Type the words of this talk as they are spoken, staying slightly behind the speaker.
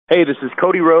Hey, this is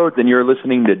Cody Rhodes, and you're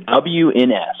listening to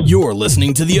WNS. You're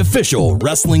listening to the official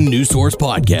Wrestling News Source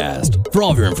podcast. For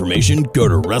all of your information, go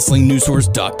to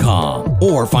WrestlingNewsSource.com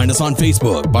or find us on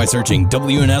Facebook by searching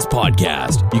WNS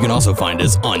Podcast. You can also find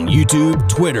us on YouTube,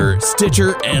 Twitter,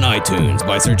 Stitcher, and iTunes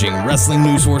by searching Wrestling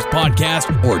News Source Podcast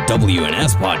or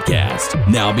WNS Podcast.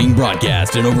 Now being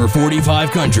broadcast in over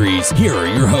 45 countries, here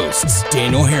are your hosts,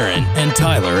 Daniel Herron and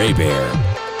Tyler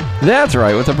Abear. That's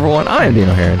right. What's up, everyone? I'm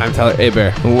Daniel Herron. I'm Tyler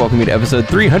Abear. And welcome you to episode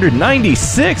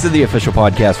 396 of the official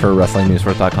podcast for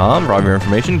WrestlingNewsSource.com. For all of your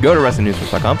information, go to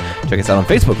WrestlingNewsSource.com. Check us out on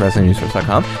Facebook,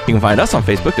 WrestlingNewsSource.com. You can find us on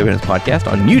Facebook, WNS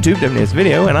Podcast, on YouTube, WNS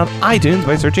Video, and on iTunes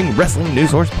by searching Wrestling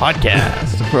News Source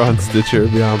Podcast. We're on Stitcher,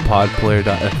 beyond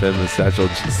podplayer.fm, the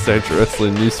search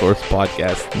Wrestling News Source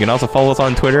Podcast. You can also follow us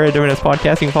on Twitter at WNS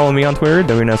Podcast. You can follow me on Twitter,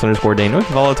 WNS_Daniel. You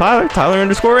can follow Tyler,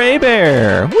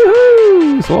 Tyler_Abear.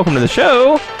 Woohoo! So welcome to the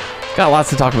show. Got lots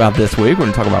to talk about this week. We're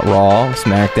going to talk about Raw,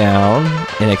 SmackDown,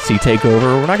 NXT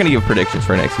TakeOver. We're not going to give predictions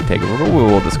for NXT TakeOver, but we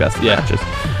will discuss the matches.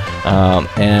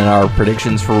 And our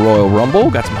predictions for Royal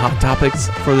Rumble. Got some hot topics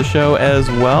for the show as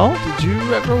well. Did you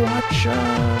ever watch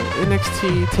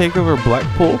NXT TakeOver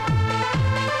Blackpool?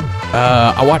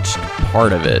 I watched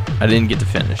part of it. I didn't get to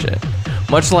finish it.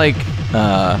 Much like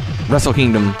Wrestle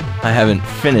Kingdom, I haven't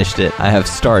finished it. I have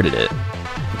started it.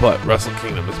 But Wrestle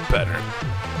Kingdom is better.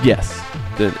 Yes.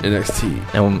 Than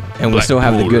NXT. And we still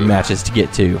have the good matches to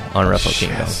get to on Wrestle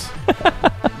Kingdom. Yes.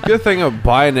 Good thing of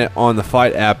buying it on the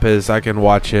Fight app is I can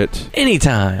watch it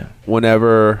anytime,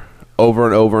 whenever, over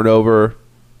and over and over,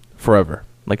 forever.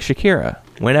 Like Shakira,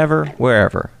 whenever,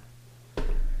 wherever.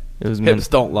 It was Hips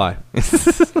don't lie.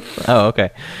 Oh,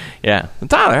 okay. Yeah.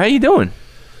 Tyler, how you doing?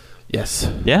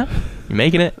 Yes. Yeah? You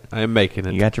making it? I am making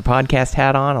it. You got your podcast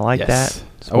hat on? I like that.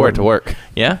 I wear it to work.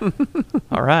 Yeah?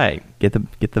 All right.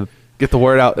 Get the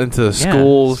word out into the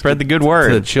schools. Spread the good word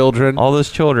to the children. All those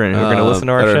children who are going to listen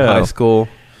to our show. In high school.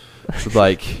 It's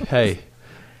like, hey,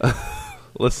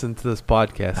 listen to this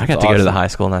podcast. I got to go to the high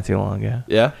school not too long ago.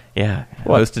 Yeah? Yeah. I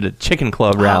hosted a chicken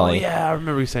club rally. Oh, yeah. I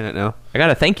remember you saying it now. I got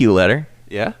a thank you letter.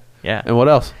 Yeah? Yeah. And what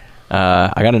else?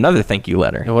 I got another thank you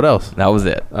letter. And what else? That was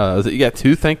it. You got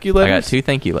two thank you letters? I got two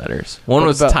thank you letters. One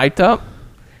was typed up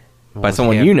by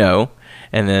someone you know,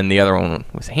 and then the other one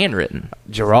was handwritten.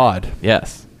 Gerard.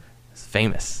 Yes. It's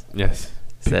famous. Yes.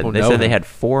 They said they had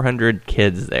 400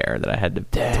 kids there that I had to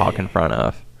talk in front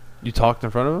of. You talked in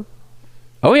front of them?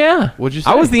 Oh, yeah. What'd you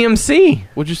say? I was the MC.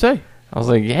 What'd you say? I was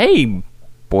like, hey,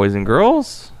 boys and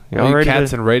girls. Are you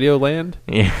cats in Radio Land?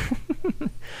 Yeah.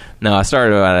 No, I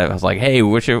started about it. I was like, hey,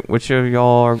 which of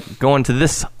y'all are going to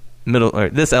this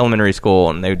this elementary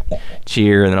school? And they would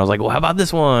cheer. And then I was like, well, how about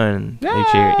this one? Yay! They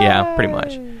cheer. Yeah, pretty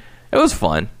much. It was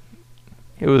fun.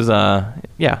 It was,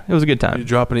 it was a good time. Did you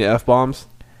drop any F-bombs?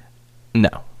 No.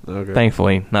 Okay.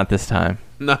 Thankfully, not this time.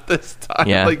 Not this time,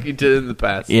 yeah. Like you did in the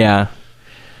past. Yeah.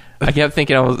 I kept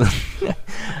thinking I was...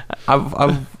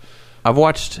 I've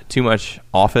watched too much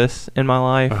Office in my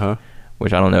life,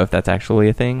 which I don't know if that's actually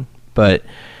a thing, but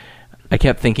I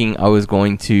kept thinking I was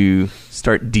going to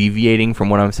start deviating from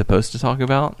what I'm supposed to talk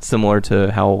about, similar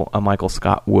to how a Michael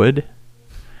Scott would.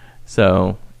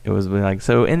 So it was like,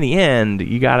 so in the end,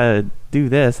 you gotta do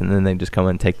this, and then they just come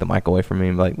and take the mic away from me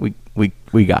and be like,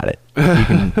 we got it.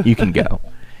 You can go.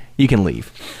 You can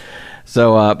leave.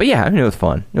 So, but yeah, I mean, it was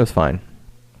fun. It was fine.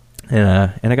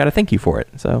 And I got to thank you for it.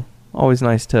 So always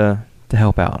nice to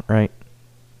help out, right?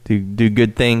 Do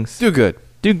good things. Do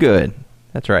good.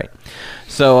 That's right.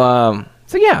 So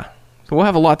yeah. So we'll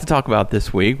have a lot to talk about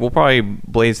this week. We'll probably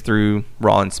blaze through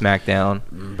Raw and SmackDown.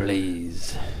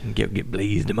 Blaze. Get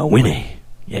blazed in my Winnie.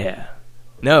 Yeah.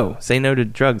 No, say no to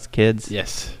drugs, kids.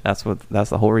 Yes. That's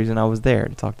the whole reason I was there,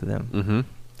 to talk to them. Mm-hmm.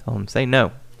 Tell them, say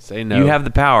no. Say no. You have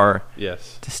the power.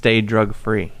 Yes. To stay drug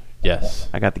free. Yes.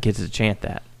 I got the kids to chant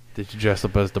that. Did you dress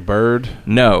up as the bird?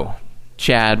 No.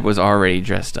 Chad was already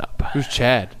dressed up. Who's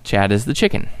Chad? Chad is the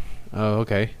chicken. Oh,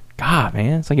 okay. God,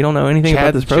 man. It's like you don't know anything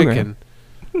about this program.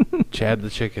 Chad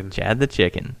the chicken. Chad the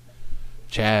chicken.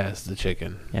 Chaz the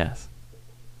chicken. Yes.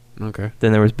 Okay.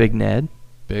 Then there was Big Ned.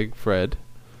 Big Fred.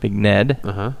 Big Ned.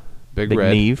 Uh-huh. Big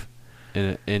Red. Neve.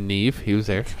 And Neve. He was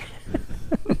there.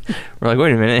 We're like,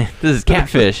 wait a minute. This is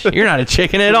Catfish. You're not a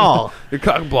chicken at all. You're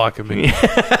cock blocking me.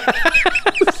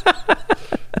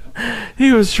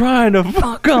 He was trying to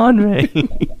fuck on me.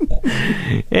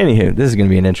 Anywho, this is going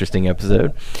to be an interesting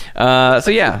episode.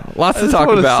 So yeah, lots to talk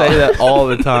about. I say that all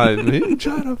the time. He's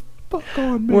trying to fuck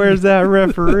on me. Where's that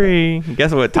referee?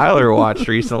 Guess what Tyler watched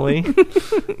recently?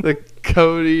 The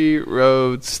Cody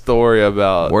Rhodes story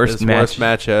about worst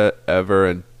match ever,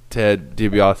 and Ted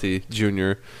DiBiase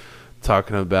Jr.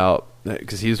 talking about,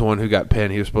 because he's the one who got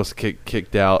pinned. He was supposed to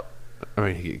kicked out.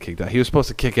 he get kicked out. He was supposed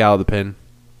to kick out of the pin.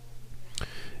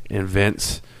 And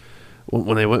Vince,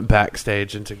 when they went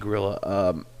backstage into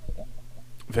Gorilla,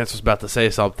 Vince was about to say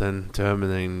something to him,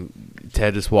 and then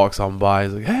Ted just walks on by.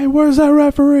 He's like, "Hey, where's that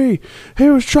referee? He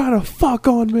was trying to fuck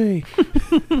on me."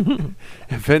 And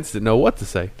Vince didn't know what to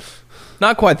say.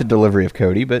 Not quite the delivery of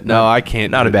Cody, but No, I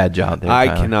can't. Not a bad job there. I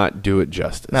Tyler. cannot do it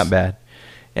justice. Not bad.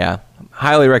 Yeah.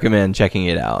 Highly recommend checking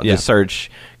it out. Yeah. Just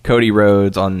search Cody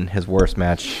Rhodes on his worst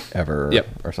match ever. Yep.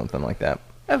 Or something like that.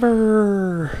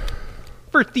 Ever.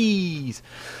 For these.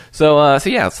 So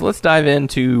let's dive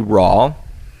into Raw.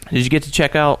 Did you get to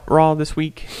check out Raw this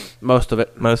week? Most of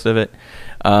it.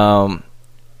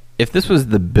 If this was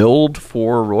the build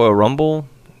for Royal Rumble,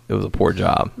 it was a poor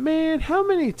job. Man, how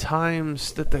many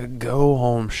times that the Go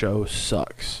Home show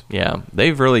sucks? Yeah.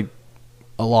 They've really...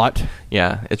 A lot.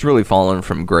 Yeah, it's really fallen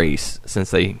from grace since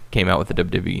they came out with the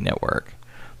WWE Network.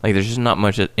 Like, there's just not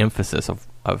much emphasis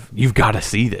of you've got to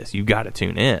see this, you've got to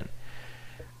tune in.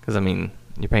 Because, I mean,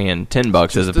 you're paying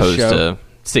 $10 as opposed to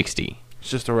 $60.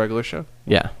 It's just a regular show.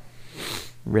 Yeah.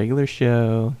 Regular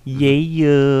show.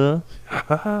 Yeah.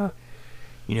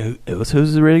 You know who else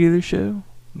hosts a regular show?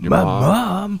 My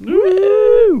mom.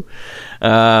 Woo!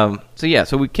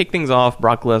 So we kick things off.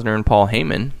 Brock Lesnar and Paul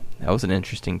Heyman. That was an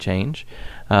interesting change.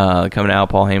 Coming out,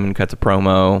 Paul Heyman cuts a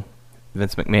promo.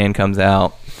 Vince McMahon comes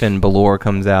out. Finn Balor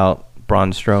comes out.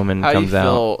 Braun Strowman comes out. How do you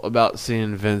feel about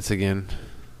seeing Vince again?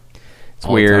 It's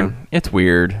weird. It's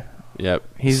weird. Yep.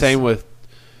 Same with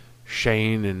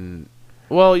Shane and...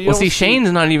 Well,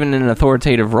 Shane's not even in an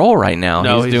authoritative role right now.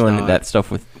 No, he's doing not. that stuff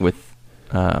with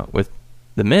The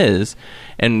Miz.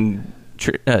 And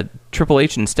Triple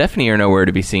H and Stephanie are nowhere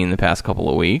to be seen the past couple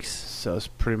of weeks. So it's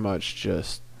pretty much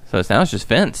just... So it's just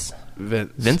Vince.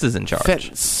 Vince is in charge.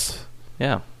 Vince.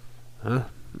 Yeah. Huh?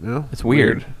 Yeah. It's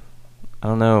weird. I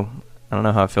don't know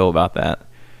how I feel about that.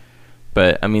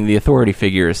 But, I mean, the authority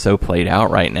figure is so played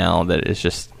out right now that it's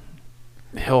just...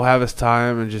 He'll have his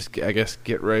time and just, I guess,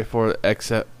 get ready for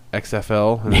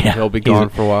XFL, and then he'll be gone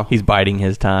for a while. He's biding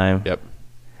his time. Yep.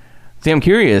 See, I'm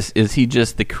curious, is he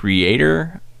just the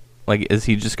creator? Like, is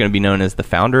he just going to be known as the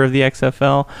founder of the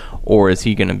XFL? Or is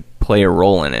he going to play a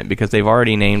role in it? Because they've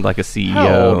already named, like, a CEO.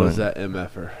 How old is that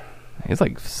MFer? He's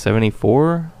like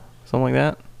 74, something like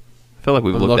that. I feel like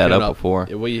we've looked that up before.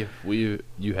 Yeah,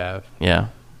 you have. Yeah.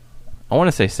 I want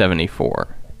to say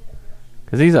 74.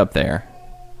 Because he's up there.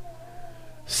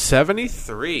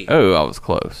 73. Oh, I was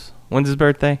close. When's his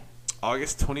birthday?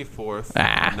 August 24th,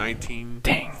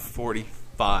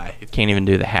 1945. Can't even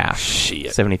do the half.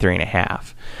 Shit. 73 and a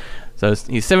half. So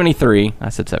he's 73. I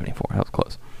said 74. That was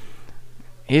close.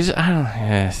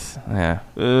 Yeah.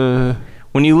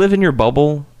 When you live in your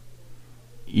bubble,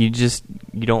 you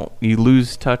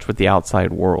lose touch with the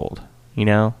outside world, you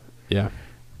know? Yeah.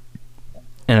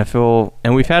 And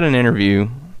we've had an interview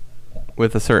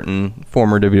with a certain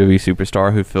former WWE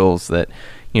superstar who feels that,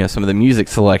 you know, some of the music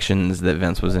selections that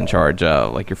Vince was in charge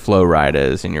of, like your Flo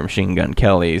Ridas and your Machine Gun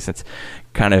Kellys, it's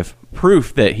kind of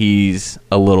proof that he's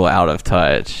a little out of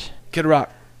touch. Kid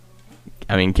Rock.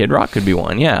 I mean, Kid Rock could be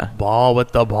one, yeah. Ball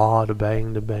with the ball, the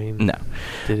bang, the bang. No.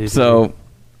 So,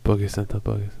 Boogie sent the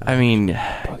boogie. I mean,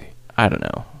 I don't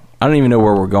know. I don't even know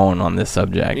where we're going on this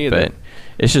subject, but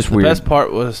it's just weird. The best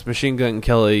part was Machine Gun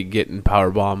Kelly getting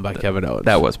powerbombed by Kevin Owens.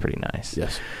 That was pretty nice.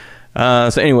 Yes.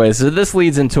 So anyways, this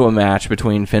leads into a match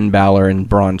between Finn Balor and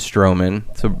Braun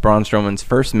Strowman. So Braun Strowman's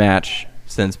first match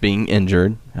since being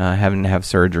injured, having to have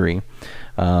surgery.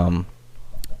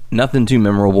 Nothing too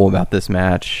memorable about this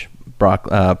match. Brock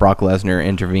Lesnar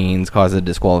intervenes, causes a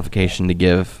disqualification to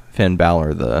give Finn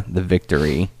Balor the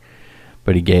victory,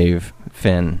 but he gave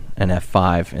Finn an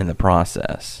F5 in the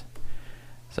process.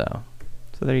 So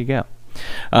there you go.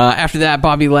 After that,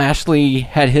 Bobby Lashley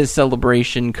had his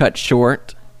celebration cut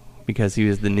short because he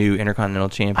was the new Intercontinental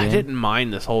Champion. I didn't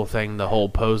mind this whole thing, the whole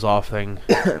pose-off thing.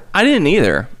 I didn't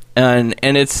either. And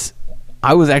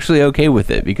I was actually okay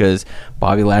with it because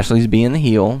Bobby Lashley's being the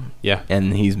heel. Yeah.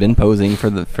 And he's been posing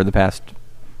for the past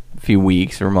few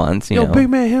weeks or months, you know. Big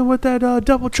man hit with that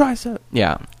double tricep.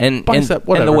 Yeah. And Bicep,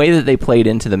 and the way that they played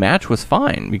into the match was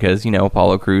fine because, you know,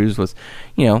 Apollo Crews was,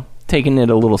 you know, taking it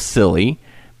a little silly.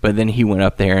 But then he went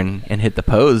up there and hit the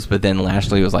pose. But then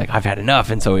Lashley was like, I've had enough.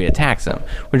 And so he attacks him,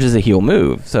 which is a heel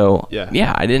move. So,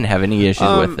 yeah I didn't have any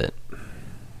issues with it.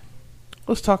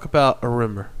 Let's talk about a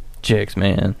rumor. Chicks,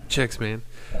 man.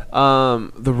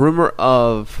 The rumor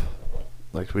of,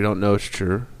 like, we don't know if it's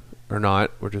true or not.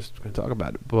 We're just going to talk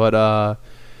about it. But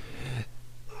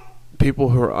people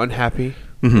who are unhappy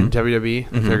in WWE,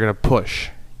 they're going to push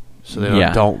so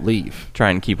they don't leave.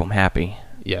 Try and keep them happy.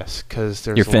 Yes, because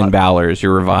there's your Finn Balor's,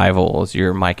 your Revivals,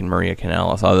 your Mike and Maria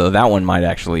Kanellis. Although that one might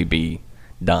actually be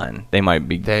done. They may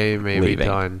be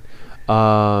done.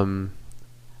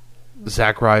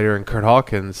 Zack Ryder and Kurt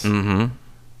Hawkins. Mm-hmm.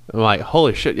 I'm like,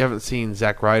 holy shit! You haven't seen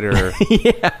Zack Ryder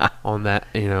on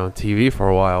that TV for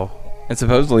a while. And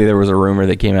supposedly there was a rumor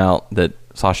that came out that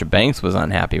Sasha Banks was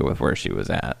unhappy with where she was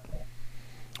at.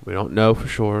 We don't know for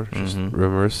sure, just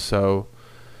rumors. So,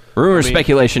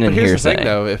 speculation, and here's hearsay. the thing,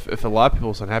 though: if a lot of people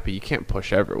are unhappy, you can't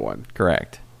push everyone.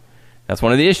 Correct. That's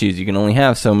one of the issues. You can only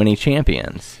have so many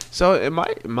champions. So, in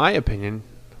my opinion,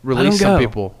 release some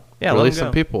people. Yeah, release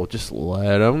some people. Just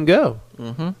let them go.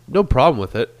 Mm-hmm. No problem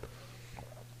with it.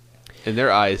 In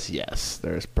their eyes, yes,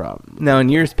 there's problems. Now, in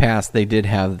years past, they did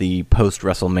have the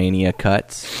post-WrestleMania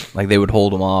cuts. Like, they would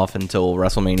hold them off until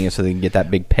WrestleMania so they could get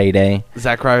that big payday.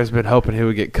 Zack Ryder's been hoping he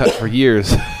would get cut for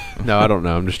years. No, I don't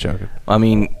know. I'm just joking. I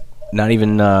mean, not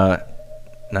even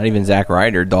Zack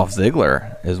Ryder. Dolph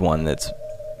Ziggler is one that's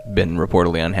been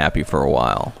reportedly unhappy for a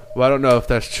while. Well, I don't know if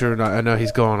that's true or not. I know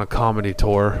he's going on a comedy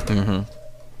tour.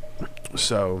 Mm-hmm.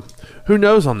 So, who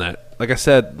knows on that? Like I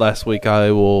said last week,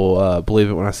 I will believe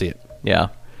it when I see it. Yeah.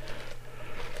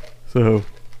 So,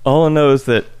 all I know is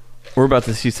that we're about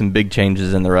to see some big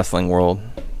changes in the wrestling world.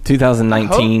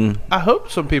 2019. I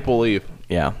hope some people leave.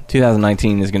 Yeah.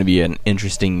 2019 is going to be an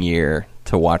interesting year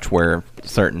to watch where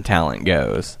certain talent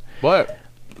goes. But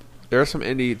there are some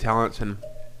indie talents and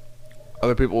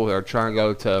other people that are trying to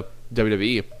go to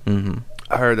WWE. Mm-hmm.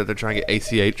 I heard that they're trying to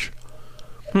get ACH.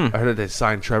 I heard that they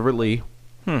signed Trevor Lee.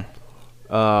 They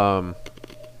signed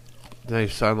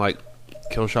like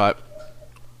Killshot.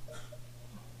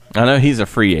 I know he's a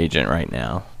free agent right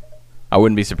now. I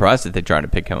wouldn't be surprised if they try to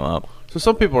pick him up. So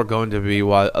some people are going to be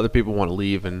while other people want to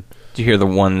leave. And did you hear the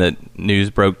one that news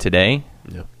broke today?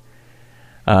 Yeah.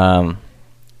 Let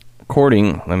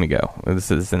me go.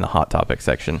 This is in the Hot Topic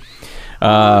section.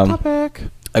 Hot Topic.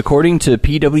 According to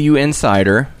PW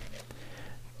Insider,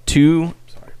 2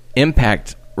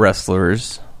 Impact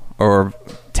wrestlers or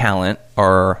talent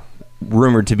are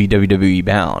rumored to be WWE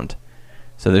bound.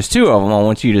 So there's 2 of them. I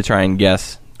want you to try and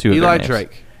guess 2 of their Eli names.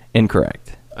 Drake.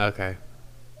 Incorrect. Okay.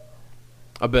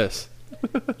 Abyss.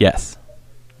 Yes.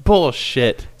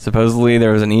 Bullshit. Supposedly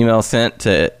there was an email sent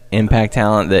to Impact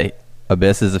talent that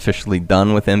Abyss is officially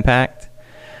done with Impact.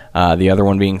 The other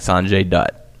one being Sanjay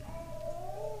Dutt.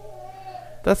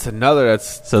 That's another.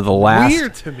 That's so the last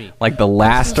weird to me. Like the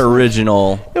last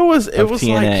original. It was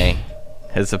TNA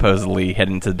like, has supposedly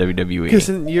heading to WWE. Because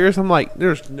in years I'm like,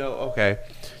 there's no okay.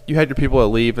 You had your people that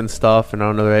leave and stuff, and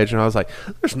on another age, and I was like,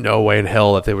 there's no way in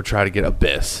hell that they would try to get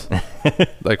Abyss.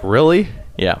 Like really?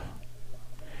 Yeah.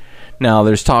 Now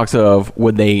there's talks of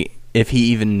would they, if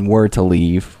he even were to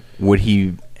leave, would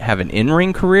he have an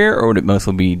in-ring career, or would it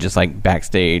mostly be just like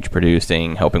backstage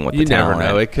producing, helping with the talent? You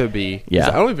never know. It could be. Yeah.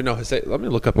 I don't even know his age. Let me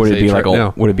look up Would his it be age like right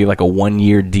now. Would it be like a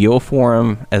 1-year deal for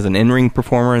him as an in-ring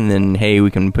performer, and then hey, we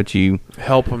can put you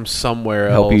help him somewhere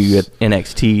help else. you at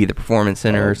NXT, the Performance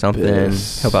Center, or something.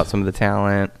 Abyss. Help out some of the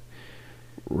talent.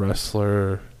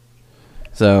 Wrestler.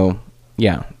 So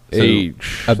yeah,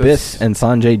 Age. Abyss and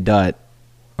Sanjay Dutt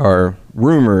are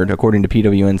rumored, according to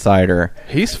PW Insider.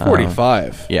 He's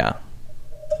 45. Yeah.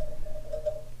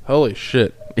 Holy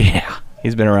shit. Yeah.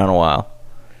 He's been around a while.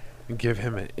 Give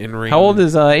him an in-ring. How old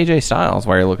is AJ Styles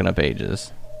while you're looking up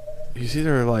ages? He's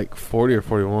either like 40 or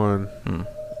 41.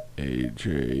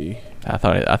 AJ. I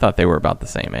thought they were about the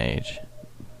same age.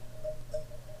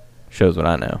 Shows what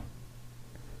I know.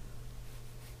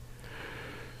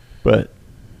 But,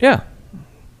 yeah.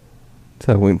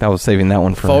 So I was saving that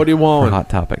one for 41. for Hot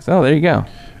Topics. Oh, there you go.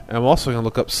 And I'm also going to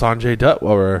look up Sanjay Dutt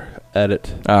while we're at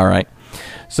it. All right.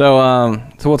 So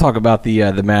we'll talk about the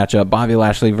matchup: Bobby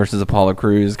Lashley versus Apollo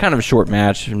Crews. Kind of a short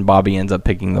match, and Bobby ends up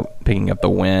picking up the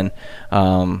win.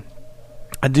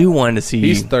 I do want to see.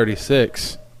 He's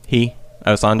 36. Sanjay.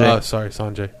 Oh, sorry,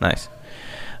 Sanjay. Nice.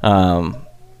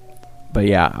 But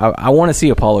yeah, I want to see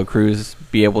Apollo Crews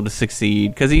be able to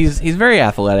succeed because he's very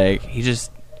athletic. He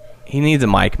needs a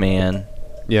mic man.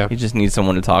 Yeah. He just needs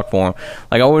someone to talk for him.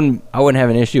 Like I wouldn't have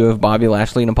an issue if Bobby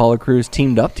Lashley and Apollo Crews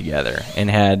teamed up together and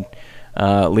had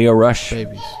Leo Rush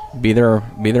be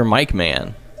their mic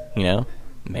man. You know,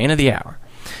 man of the hour,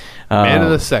 man of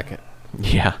the second.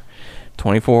 Yeah,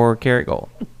 24 karat gold.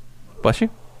 Bless you.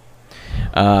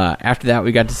 After that,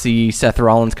 we got to see Seth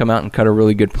Rollins come out and cut a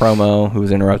really good promo. Who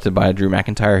was interrupted by Drew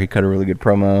McIntyre. He cut a really good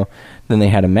promo. Then they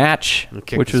had a match,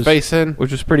 which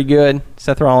was pretty good.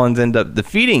 Seth Rollins ended up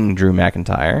defeating Drew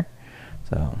McIntyre,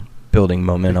 so building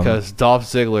momentum. Because Dolph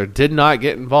Ziggler did not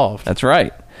get involved. That's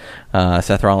right.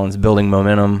 Seth Rollins building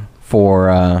momentum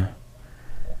for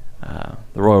the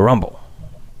Royal Rumble.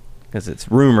 because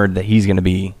it's rumored that he's going to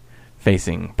be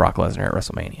facing Brock Lesnar at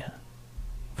WrestleMania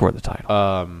for the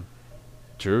title.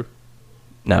 Drew?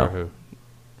 No. Or who?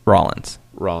 Rollins.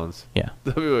 Yeah.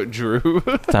 Drew.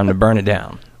 Time to burn it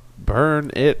down.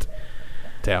 Burn it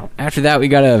down. After that, we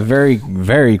got a very,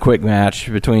 very quick match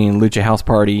between Lucha House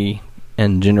Party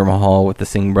and Jinder Mahal with the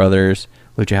Singh brothers.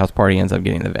 Lucha House Party ends up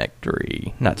getting the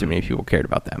victory. Not too many people cared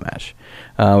about that match.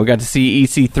 We got to see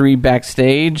EC3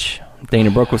 backstage.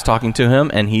 Dana Brooke was talking to him,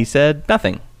 and he said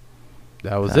nothing.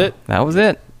 That was it. That was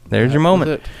it. There's your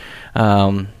moment.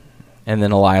 And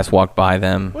then Elias walked by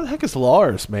them. What the heck is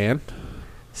Lars, man?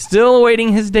 Still awaiting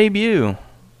his debut,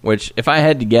 which, if I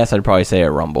had to guess, I'd probably say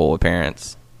a Rumble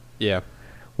appearance. Yeah.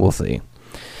 We'll see.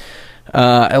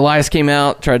 Elias came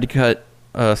out, tried to cut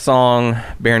a song.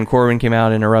 Baron Corbin came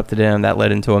out, interrupted him. That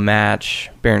led into a match.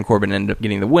 Baron Corbin ended up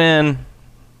getting the win.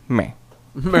 Meh.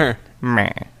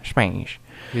 Smash.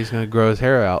 He's going to grow his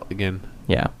hair out again.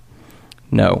 Yeah.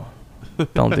 No.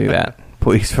 Don't do that.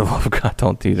 Please, for the love of God,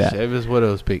 don't do that. Shave his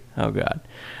widow's peak. Oh, God.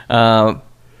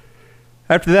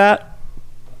 After that,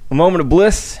 a moment of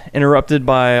bliss interrupted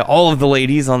by all of the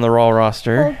ladies on the Raw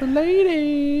roster. All the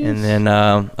ladies. And then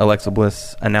Alexa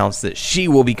Bliss announced that she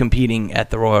will be competing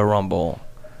at the Royal Rumble.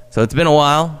 So it's been a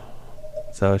while.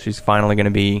 So she's finally going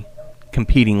to be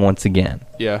competing once again.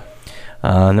 Yeah.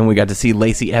 And then we got to see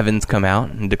Lacey Evans come out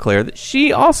and declare that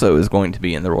she also is going to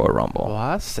be in the Royal Rumble. Well,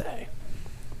 I say.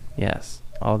 Yes.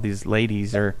 All these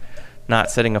ladies are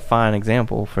not setting a fine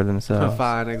example for themselves. A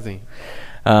fine example.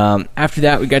 After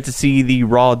that, we got to see the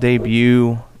Raw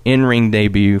debut, in-ring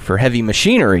debut for Heavy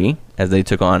Machinery as they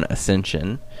took on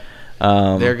Ascension.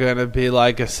 They're going to be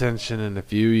like Ascension in a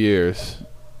few years.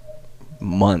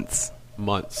 Months.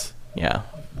 Yeah.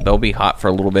 They'll be hot for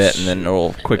a little bit, and then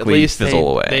it'll quickly fizzle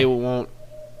away. They won't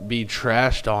be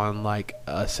trashed on like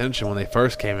Ascension when they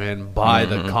first came in by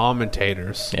the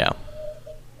commentators. Yeah.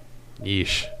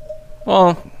 Yeesh.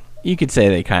 Well, you could say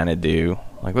they kind of do.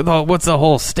 Like, what's the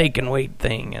whole stake and weight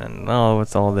thing? And,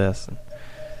 what's all this?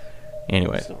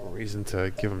 Anyway. There's no reason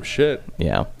to give them shit.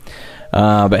 Yeah.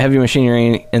 But Heavy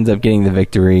Machinery ends up getting the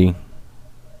victory.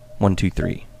 1, 2,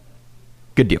 3.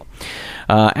 Good deal.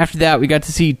 After that, we got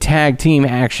to see tag team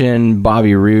action.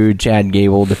 Bobby Roode, Chad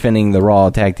Gable defending the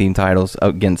Raw tag team titles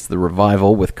against the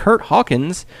Revival with Kurt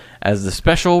Hawkins as the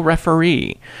special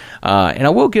referee. And I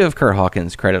will give Kurt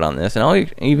Hawkins credit on this, and I'll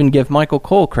even give Michael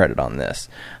Cole credit on this,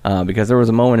 because there was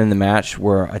a moment in the match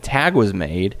where a tag was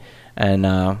made, and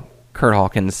Kurt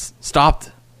Hawkins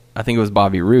stopped, I think it was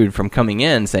Bobby Roode, from coming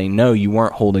in saying, no, you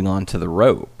weren't holding on to the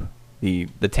rope, the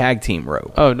tag team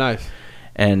rope. Oh, nice.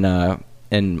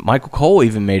 And Michael Cole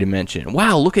even made a mention.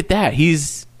 Wow, look at that.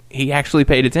 He actually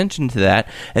paid attention to that,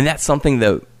 and that's something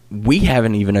that we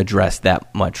haven't even addressed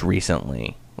that much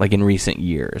recently, like in recent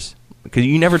years, because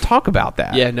you never talk about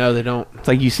that. Yeah, no, they don't. It's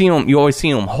like you always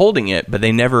see them holding it, but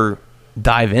they never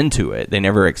dive into it. They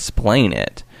never explain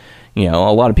it. You know,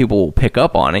 a lot of people will pick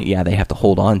up on it. Yeah, they have to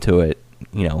hold on to it,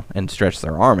 you know, and stretch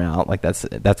their arm out. Like that's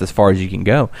as far as you can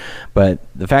go. But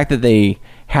the fact that they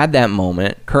had that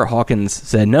moment, Kurt Hawkins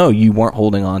said, no, you weren't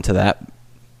holding on to that.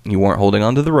 You weren't holding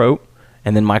on to the rope.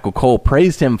 And then Michael Cole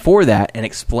praised him for that and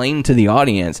explained to the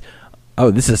audience, oh,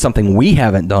 this is something we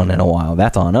haven't done in a while.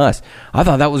 That's on us. I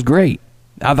thought that was great.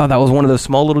 I thought that was one of those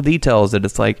small little details that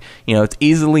it's like, you know, it's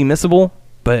easily missable,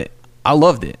 but I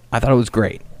loved it. I thought it was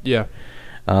great. Yeah.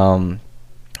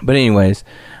 But anyways,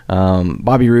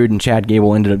 Bobby Roode and Chad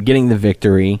Gable ended up getting the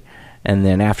victory. And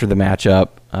then after the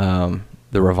matchup,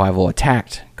 the Revival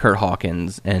attacked Kurt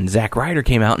Hawkins, and Zack Ryder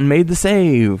came out and made the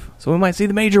save. So we might see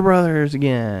the Major Brothers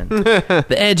again. The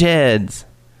Edgeheads.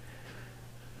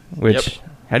 Which,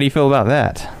 how do you feel about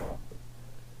that?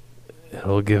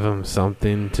 It'll give them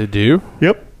something to do.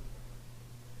 Yep.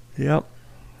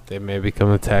 They may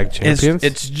become the tag champions.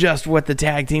 It's just what the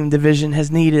tag team division has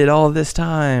needed all this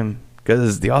time,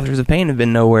 because the Authors of Pain have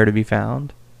been nowhere to be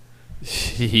found.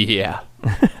 Yeah.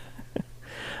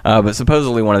 But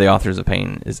supposedly one of the Authors of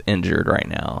Pain is injured right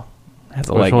now. Has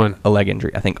a leg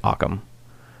injury. I think Occam.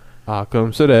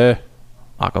 Occam's today.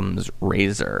 Occam's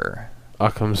Razor.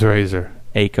 Occam's Razor.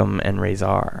 Acom and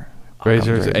Razor.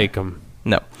 Razor's Acom.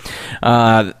 No.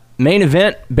 Main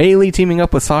event, Bayley teaming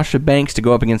up with Sasha Banks to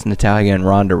go up against Natalya and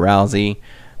Ronda Rousey.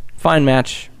 Fine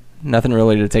match. Nothing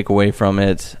really to take away from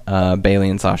it. Bayley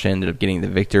and Sasha ended up getting the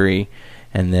victory.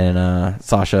 And then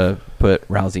Sasha put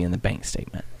Rousey in the bank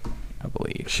statement, I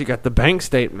believe. She got the bank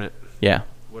statement. Yeah.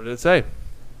 What did it say?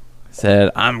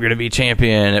 Said, I'm going to be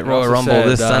champion at Royal Rumble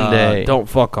this Sunday. Don't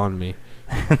fuck on me.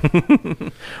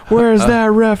 Where's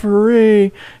that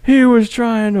referee? He was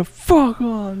trying to fuck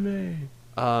on me.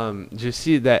 Did you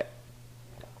see that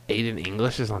Aiden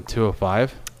English is on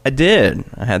 205? I did.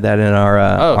 I had that in our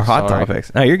hot sorry.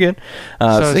 topics. No, you're good.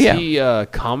 So is yeah, he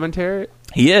commentary?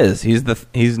 he is.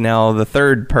 He's now the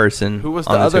third person. Who was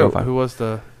the on other? 205. Who was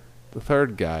the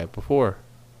third guy before?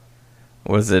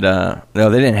 Was it? No,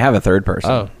 they didn't have a third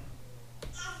person. Oh,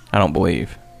 I don't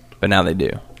believe, but now they do.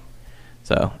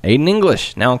 So Aiden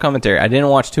English now in commentary. I didn't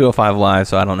watch 205 live,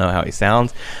 so I don't know how he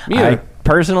sounds. Me either.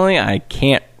 Personally, I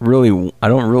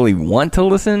don't really want to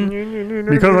listen.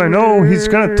 Because I know he's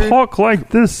going to talk like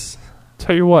this.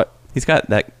 tell you what. He's got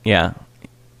that. Yeah,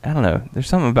 I don't know. There's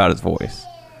something about his voice.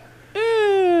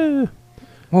 What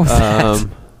was that?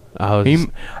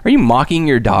 Are you mocking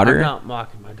your daughter? I'm not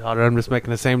mocking my daughter. I'm just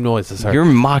making the same noise as her. You're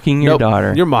mocking your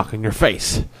daughter. You're mocking your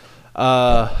face.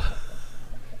 But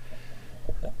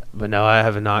no, I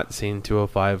have not seen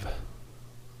 205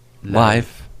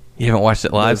 live. You haven't watched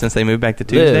it live since they moved back to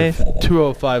Tuesdays?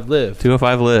 205 live.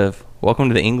 205 live. Welcome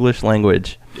to the English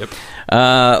language. Yep.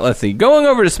 Let's see. Going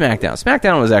over to SmackDown.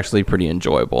 SmackDown was actually pretty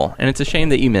enjoyable, and it's a shame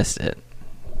that you missed it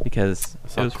because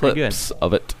it was pretty good. Clips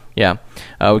of it. Yeah.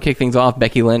 We kick things off.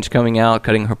 Becky Lynch coming out,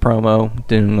 cutting her promo,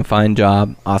 doing a fine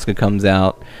job. Asuka comes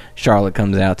out. Charlotte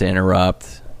comes out to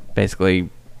interrupt, basically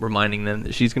reminding them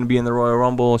that she's going to be in the Royal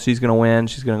Rumble. She's going to win.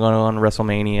 She's going to go on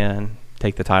WrestleMania and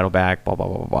take the title back, blah, blah,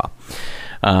 blah, blah,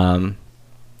 blah.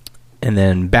 And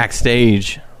then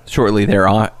backstage, shortly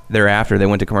thereafter, they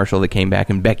went to commercial. They came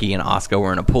back, and Becky and Asuka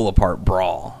were in a pull-apart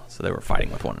brawl. So they were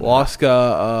fighting with one another.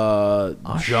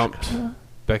 Asuka jumped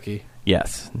Becky.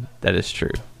 Yes, that is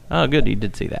true. Oh, good. You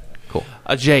did see that. Cool.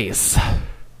 A Jace.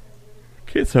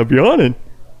 Can't stop yawning.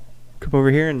 Come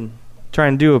over here and try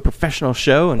and do a professional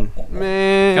show, and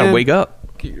Man. gotta wake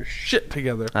up. Get your shit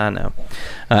together. I know.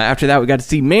 After that, we got to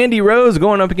see Mandy Rose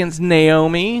going up against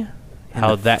Naomi.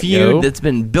 How'd that feud go? that's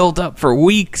been built up for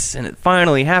weeks, and it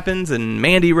finally happens, and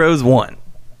Mandy Rose won.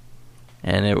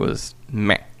 And it was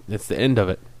meh. It's the end of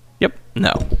it. Yep.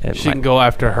 No. She can go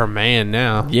after her man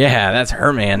now. Yeah, that's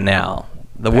her man now.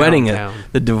 The Pound wedding, town.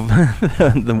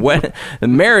 the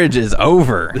marriage is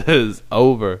over. It is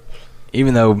over.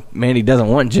 Even though Mandy doesn't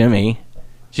want Jimmy,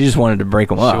 she just wanted to break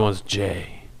him up. She wants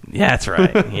Jay. Yeah, that's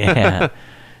right. Yeah,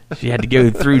 she had to go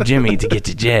through Jimmy to get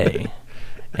to Jay,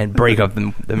 and break up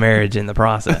the marriage in the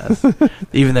process.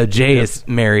 Even though Jay is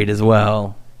married as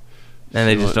well, and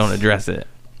they just don't address it.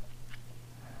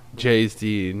 Jay's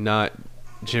D, not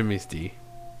Jimmy's D.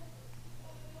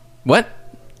 What?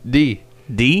 D.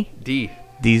 D? D.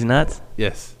 D's nuts?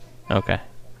 Yes. Okay.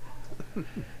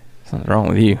 Something's wrong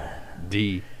with you.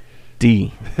 D.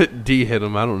 D. D hit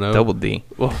him. I don't know. Double D.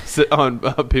 Well, sit on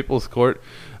people's court.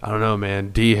 I don't know, man.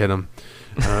 D hit him.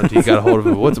 D got a hold of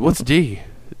him. What's D?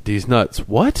 D's nuts.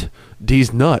 What?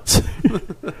 D's nuts.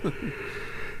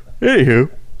 Anywho.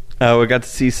 We got to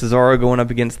see Cesaro going up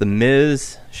against The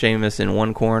Miz. Sheamus in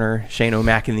one corner. Shane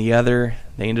O'Mac in the other.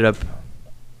 They ended up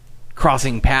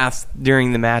crossing paths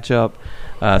during the matchup.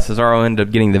 Cesaro ended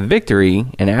up getting the victory,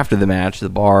 and after the match, the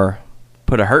Bar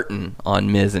put a hurting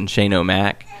on Miz and Shane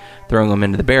O'Mac, throwing them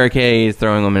into the barricades,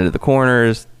 throwing them into the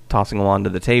corners, tossing them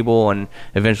onto the table, and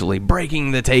eventually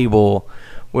breaking the table,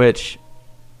 which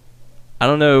I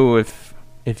don't know if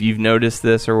you've noticed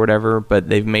this or whatever, but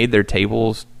they've made their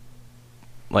tables,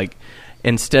 like,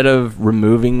 instead of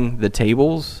removing the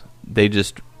tables, they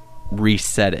just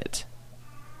reset it.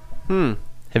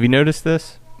 Have you noticed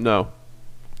this? No.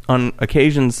 On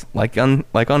occasions, like on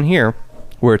here,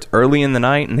 where it's early in the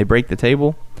night and they break the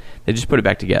table, they just put it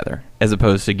back together, as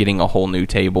opposed to getting a whole new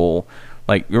table.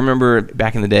 Like, you remember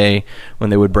back in the day when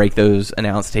they would break those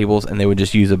announce tables and they would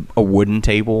just use a wooden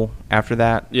table after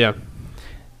that? Yeah.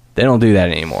 They don't do that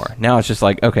anymore. Now it's just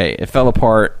like, okay, it fell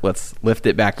apart, let's lift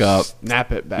it back up.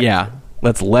 Snap it back. Yeah,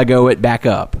 let's Lego it back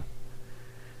up.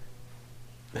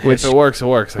 Which, if it works, it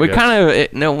works. We kind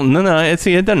of no.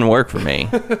 It doesn't work for me.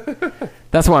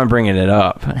 That's why I'm bringing it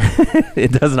up.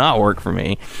 It does not work for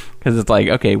me because it's like,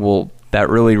 okay, well, that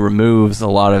really removes a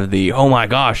lot of the oh my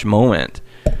gosh moment,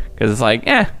 because it's like,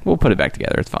 we'll put it back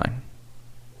together. It's fine.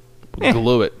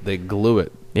 Glue it. They glue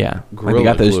it. Yeah, like they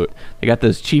got those. They got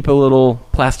those cheapo little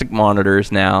plastic monitors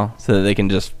now, so that they can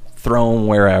just throw them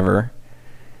wherever.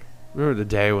 Remember the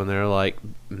day when they're like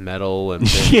metal and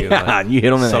yeah, you hit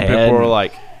them in the head. Some people were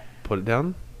like, put it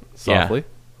down softly.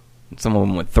 Yeah. Some of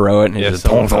them would throw it and just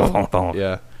thong.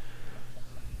 Yeah.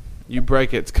 You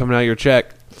break it, it's coming out of your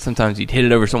check. Sometimes you'd hit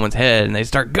it over someone's head and they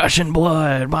start gushing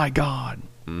blood. My God.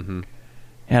 Mm-hmm.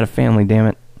 Had a family, damn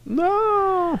it.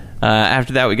 No.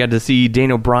 After that, we got to see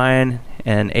Daniel Bryan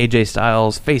and AJ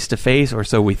Styles face to face, or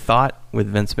so we thought, with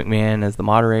Vince McMahon as the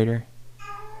moderator.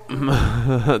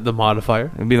 The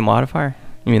modifier. It'd be the modifier?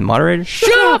 You mean the moderator?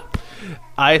 Shut up!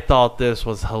 I thought this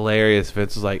was hilarious.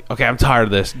 Vince was like, okay, I'm tired of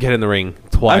this. Get in the ring.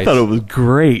 twice. I thought it was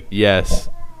great. Yes.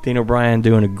 Daniel Bryan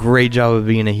doing a great job of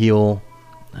being a heel.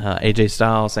 AJ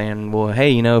Styles saying, well,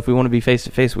 hey, if we want to be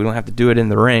face-to-face, we don't have to do it in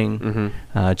the ring.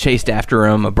 Chased after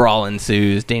him. A brawl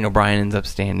ensues. Daniel Bryan ends up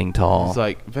standing tall. It's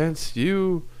like, Vince,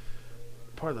 you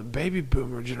part of the baby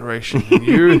boomer generation.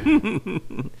 You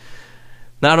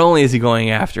Not only is he going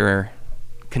after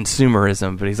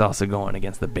consumerism, but he's also going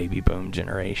against the baby boom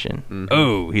generation.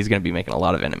 Oh, he's going to be making a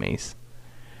lot of enemies.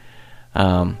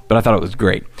 But I thought it was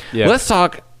great. Yeah. Let's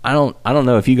talk. I don't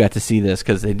know if you got to see this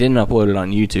because they didn't upload it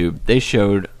on YouTube. They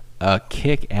showed a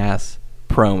kick-ass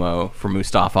promo for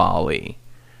Mustafa Ali.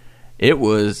 It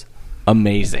was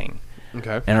amazing.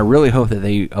 Okay. And I really hope that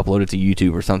they upload it to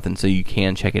YouTube or something so you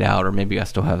can check it out, or maybe I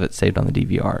still have it saved on the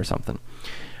DVR or something.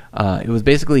 It was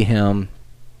basically him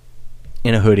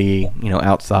in a hoodie,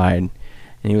 outside, and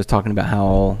he was talking about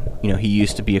how, he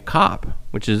used to be a cop,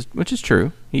 which is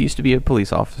true. He used to be a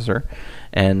police officer,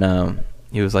 and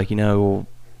he was like, you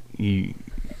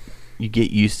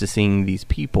get used to seeing these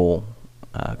people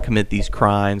commit these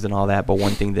crimes and all that, but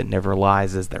one thing that never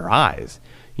lies is their eyes.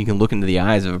 You can look into the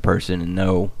eyes of a person and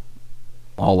know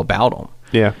all about them.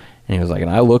 Yeah. And he was like,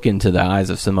 and I look into the eyes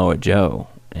of Samoa Joe,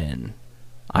 and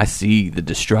I see the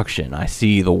destruction. I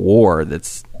see the war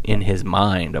that's in his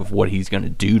mind of what he's going to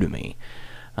do to me.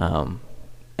 And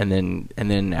then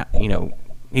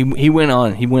he went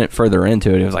on. He went further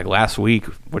into it. It was like last week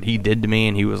what he did to me,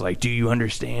 and he was like, "Do you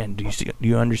understand? Do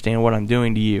you understand what I'm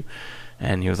doing to you?"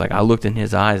 And he was like, "I looked in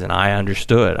his eyes, and I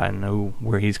understood. I know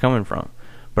where he's coming from.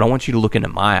 But I want you to look into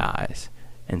my eyes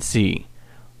and see.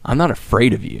 I'm not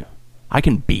afraid of you. I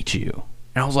can beat you."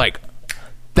 And I was like,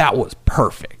 "That was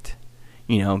perfect."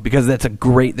 Because that's a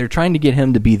great. They're trying to get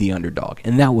him to be the underdog,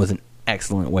 and that was an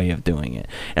excellent way of doing it.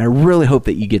 And I really hope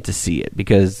that you get to see it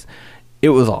because it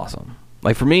was awesome.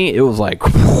 Like for me, it was like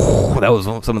that was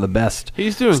some of the best.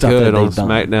 He's doing stuff good that on they've done.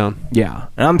 SmackDown. Yeah,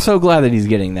 and I'm so glad that he's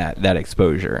getting that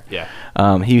exposure. Yeah.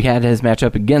 He had his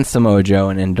matchup against Samoa Joe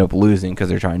and ended up losing because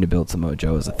they're trying to build Samoa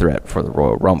Joe as a threat for the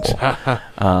Royal Rumble.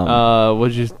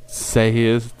 Would you say he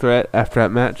is a threat after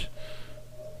that match?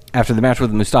 After the match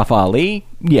with Mustafa Ali,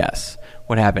 yes.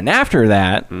 What happened after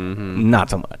that, not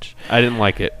so much. I didn't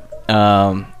like it.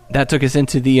 That took us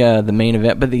into the main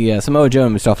event, but the Samoa Joe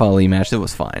and Mustafa Ali match, it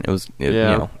was fine.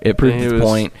 It proved its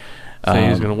point. Saying he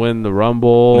was going to win the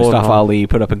Rumble. Mustafa Ali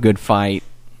put up a good fight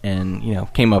and,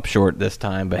 came up short this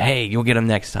time, but hey, you'll get him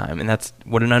next time, and that's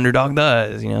what an underdog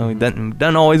does. He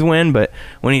doesn't always win, but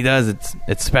when he does,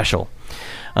 it's special.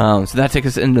 So that took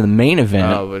us into the main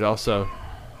event. Oh, but also,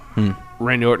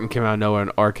 Randy Orton came out of nowhere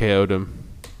and RKO'd him.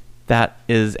 That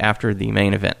is after the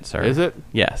main event, sir. Is it?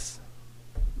 Yes.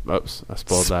 Oops, I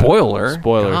spoiled that. Spoilers.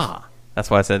 Ah, that's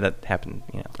why I said that happened.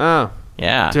 Oh.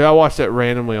 Yeah. Dude, I watched that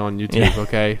randomly on YouTube,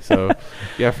 okay? So,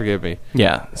 forgive me.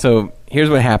 Yeah. So, here's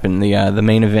what happened. The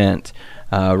main event,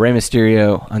 Rey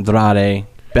Mysterio, Andrade,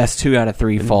 best 2 out of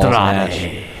 3 falls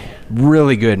match.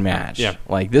 Really good match. Yeah.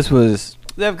 Like, this was...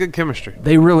 They have good chemistry.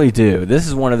 They really do. This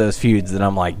is one of those feuds that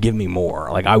I'm like, give me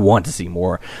more. Like, I want to see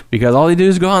more. Because all they do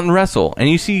is go out and wrestle. And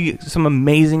you see some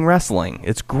amazing wrestling.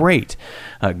 It's great.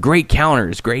 Great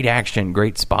counters, great action,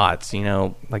 great spots.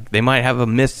 Like, they might have a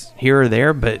miss here or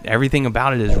there, but everything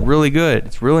about it is really good.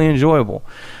 It's really enjoyable.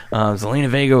 Zelina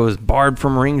Vega was barred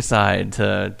from ringside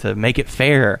to make it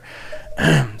fair.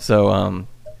 So,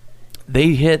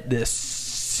 they hit this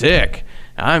sickening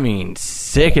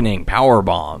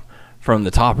powerbomb from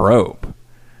the top rope.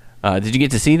 Did you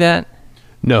get to see that?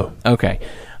 No. Okay.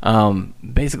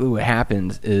 Basically what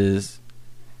happens is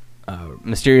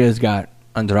Mysterio's got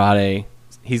Andrade.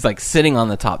 He's like sitting on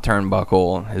the top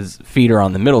turnbuckle. His feet are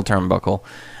on the middle turnbuckle.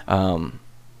 And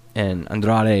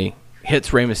Andrade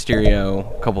hits Rey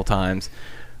Mysterio a couple times,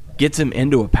 gets him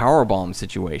into a powerbomb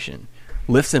situation,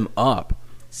 lifts him up,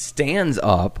 stands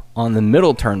up on the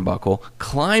middle turnbuckle,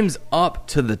 climbs up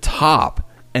to the top,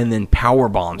 and then power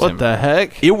bombs him. What the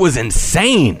heck? It was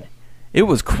insane. It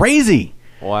was crazy.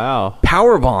 Wow.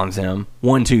 Power bombs him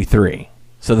 1, 2, 3.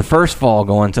 So the first fall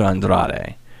going to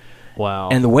Andrade. Wow.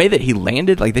 And the way that he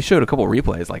landed, like they showed a couple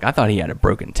replays. Like I thought he had a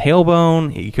broken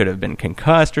tailbone. He could have been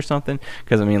concussed or something.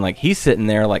 Because like he's sitting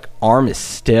there, like arm is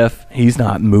stiff. He's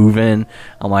not moving.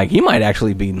 I'm like, he might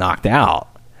actually be knocked out.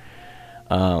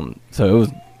 So it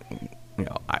was.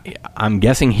 I'm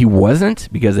guessing he wasn't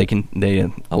because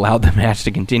they allowed the match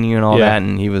to continue and all that,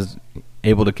 and he was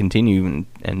able to continue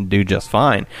and do just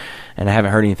fine. And I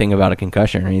haven't heard anything about a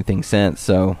concussion or anything since,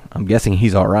 so I'm guessing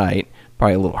he's all right.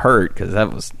 Probably a little hurt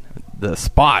because the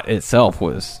spot itself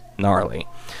was gnarly.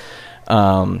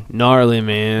 Gnarly,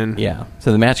 man. Yeah.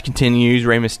 So the match continues.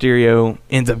 Rey Mysterio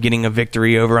ends up getting a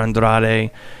victory over Andrade.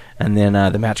 And then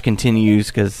the match continues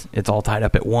because it's all tied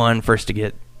up at 1. First to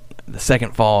get the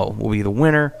second fall will be the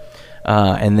winner.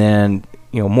 And then,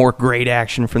 more great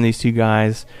action from these two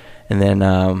guys. And then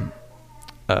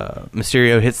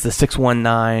Mysterio hits the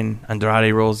 619.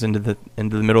 Andrade rolls into the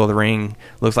middle of the ring.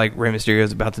 Looks like Rey Mysterio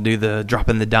is about to do the drop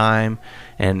in the dime.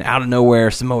 And out of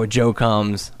nowhere, Samoa Joe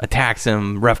comes, attacks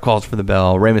him. Ref calls for the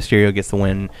bell. Rey Mysterio gets the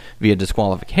win via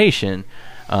disqualification.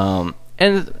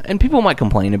 And people might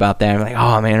complain about that. Like,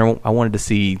 oh man, I wanted to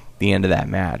see the end of that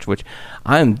match, which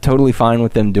I'm totally fine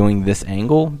with them doing this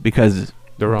angle because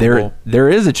there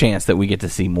is a chance that we get to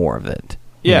see more of it.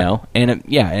 Yeah. And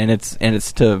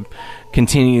it's to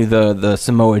continue the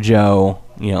Samoa Joe,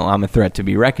 I'm a threat to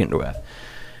be reckoned with.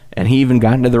 And he even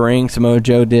got into the ring, Samoa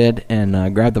Joe did,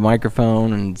 and grabbed the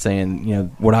microphone and saying,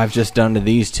 what I've just done to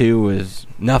these two is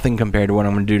nothing compared to what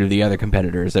I'm going to do to the other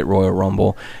competitors at Royal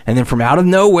Rumble. And then from out of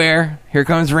nowhere, here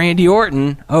comes Randy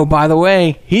Orton. Oh, by the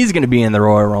way, he's going to be in the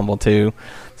Royal Rumble too.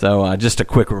 So just a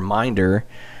quick reminder,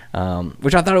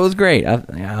 which I thought it was great.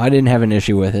 I didn't have an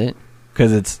issue with it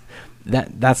because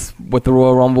that's what the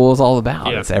Royal Rumble is all about.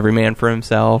 Yeah. It's every man for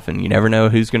himself, and you never know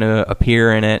who's going to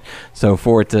appear in it. So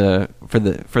for the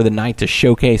night to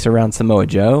showcase around Samoa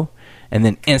Joe, and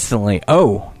then instantly,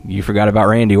 oh, you forgot about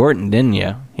Randy Orton, didn't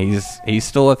you? He's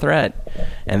still a threat,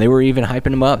 and they were even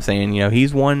hyping him up, saying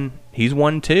he's won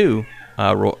 2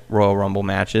 Royal Rumble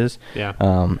matches. Yeah.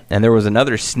 And there was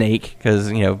another snake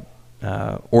because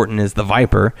Orton is the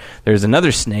Viper. There's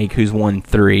another snake who's won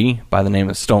 3 by the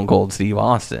name of Stone Cold Steve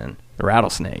Austin, the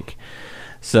Rattlesnake.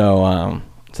 So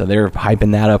they're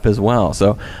hyping that up as well.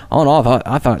 So all in all,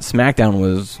 I thought SmackDown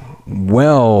was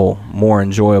well more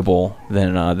enjoyable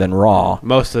than Raw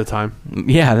most of the time.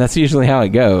 Yeah, that's usually how it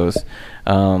goes.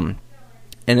 And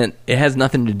it has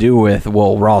nothing to do with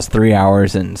Raw's 3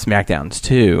 hours and SmackDown's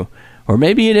 2, or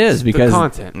maybe it is because the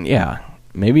content. Yeah.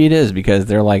 Maybe it is because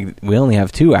they're like, we only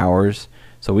have 2 hours,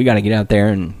 so we got to get out there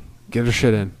and get our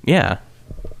shit in. Yeah.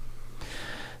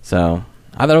 So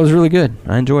I thought it was really good.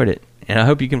 I enjoyed it, and I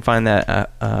hope you can find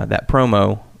that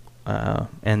promo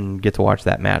and get to watch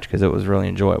that match because it was really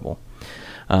enjoyable.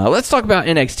 Let's talk about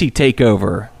NXT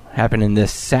TakeOver happening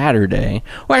this Saturday.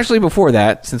 Well, actually, before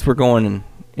that, since we're going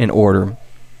in order,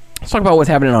 let's talk about what's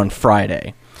happening on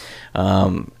Friday.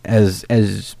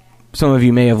 As some of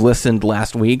you may have listened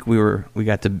last week, we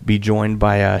got to be joined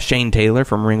by Shane Taylor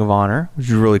from Ring of Honor, which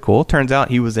is really cool. Turns out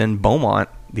he was in Beaumont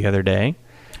the other day.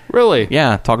 Really?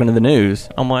 Yeah, talking to the news.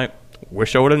 I'm like,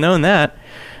 wish I would have known that.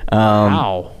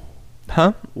 Wow.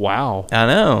 Huh? Wow. I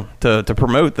know. To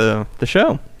promote the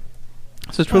show.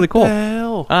 So it's really cool. What the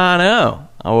hell? I know.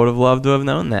 I would have loved to have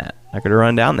known that. I could have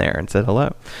run down there and said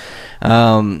hello.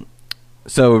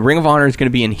 So Ring of Honor is going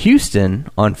to be in Houston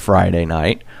on Friday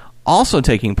night. Also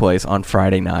taking place on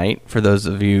Friday night, for those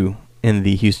of you in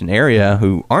the Houston area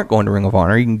who aren't going to Ring of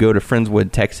Honor, you can go to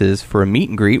Friendswood, Texas for a meet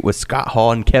and greet with Scott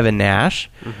Hall and Kevin Nash,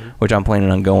 which I'm planning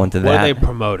on going to that. What are they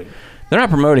promoting? They're not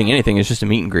promoting anything. It's just a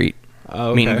meet and greet. Oh,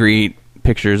 okay. Meet and greet,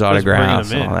 pictures,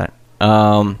 autographs, and all that.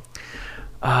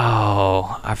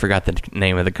 I forgot the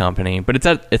name of the company, but it's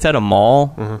at a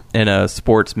mall in a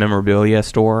sports memorabilia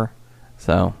store.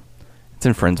 So it's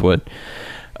in Friendswood.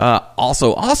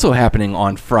 Also happening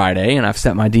on Friday, and I've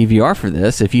set my DVR for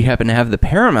this. If you happen to have the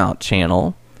Paramount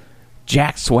channel,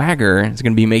 Jack Swagger is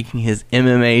going to be making his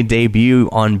MMA debut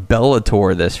on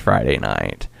Bellator this Friday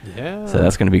night. Yeah. So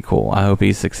that's going to be cool. I hope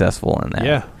he's successful in that.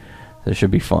 Yeah. So it should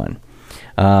be fun.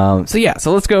 So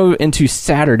let's go into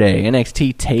Saturday,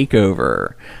 NXT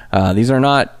TakeOver. These are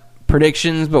not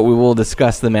predictions, but we will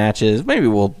discuss the matches. Maybe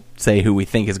we'll say who we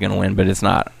think is going to win, but it's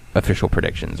not official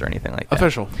predictions or anything like that.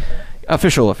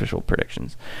 Official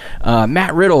predictions.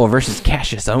 Matt Riddle versus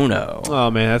Cassius Ohno. Oh,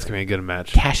 man, that's going to be a good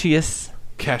match. Cassius?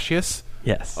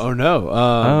 Yes. Oh, no.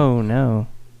 Oh, no.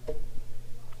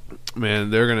 Man,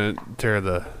 they're going to tear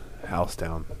the house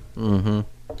down. Mm-hmm.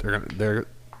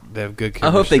 They have good chemistry.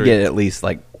 I hope they get at least,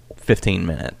 15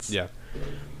 minutes. Yeah.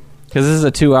 Because this is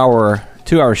a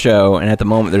 2-hour show, and at the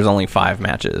moment there's only 5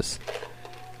 matches.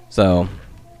 So,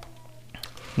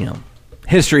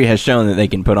 history has shown that they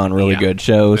can put on really good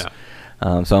shows. Yeah.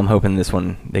 So I'm hoping this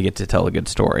one they get to tell a good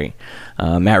story.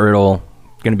 Matt Riddle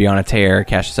going to be on a tear.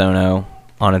 Cassius Ohno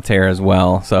on a tear as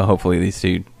well. So hopefully these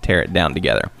two tear it down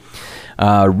together.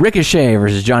 Ricochet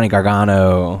versus Johnny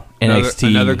Gargano.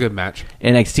 Another good match.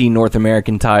 NXT North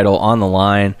American title on the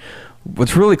line.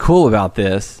 What's really cool about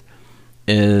this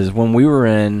is when we were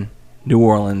in New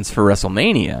Orleans for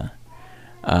WrestleMania,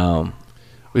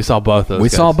 we saw both of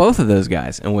those guys. saw both of those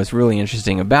guys. And what's really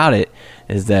interesting about it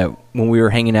is that when we were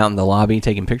hanging out in the lobby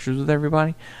taking pictures with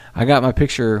everybody, I got my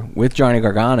picture with Johnny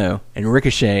Gargano, and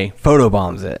Ricochet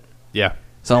photobombs it. Yeah.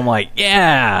 So I'm like,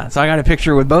 yeah. So I got a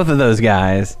picture with both of those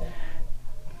guys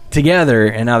together,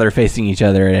 and now they're facing each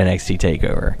other at NXT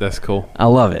TakeOver. That's cool. I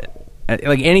love it.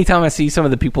 Like, anytime I see some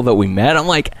of the people that we met, I'm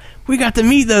like, we got to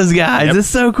meet those guys. Yep. It's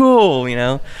so cool, you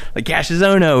know? Like Cassius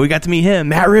Ohno, we got to meet him.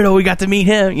 Matt Riddle, we got to meet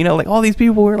him. You know, like, all these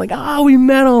people were like, we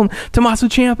met him. Tommaso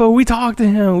Ciampa, we talked to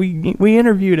him. We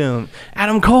interviewed him.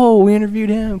 Adam Cole, we interviewed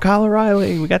him. Kyle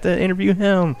O'Reilly, we got to interview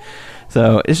him.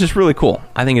 So it's just really cool.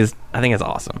 I think it's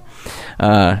awesome.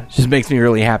 Just makes me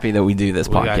really happy that we do this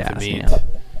podcast. Got to meet,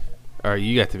 or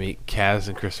you got to meet Kaz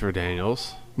and Christopher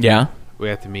Daniels. Yeah. We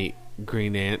got to meet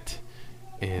Green Ant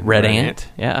and Red Ant.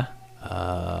 Yeah.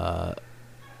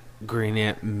 Green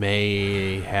Ant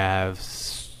may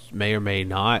or may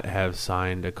not have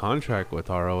signed a contract with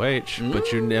ROH,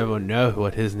 but you never know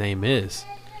what his name is.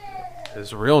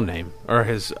 His real name or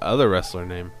his other wrestler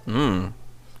name.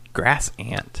 Grass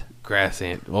Ant. Grass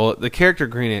Ant. Well, the character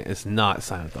Green Ant is not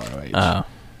signed with ROH. Oh.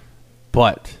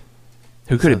 But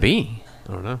Who could it be?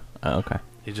 I don't know. Oh, okay.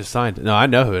 He just signed it. No, I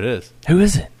know who it is. Who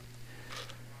is it?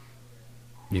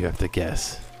 You have to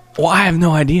guess. Well, I have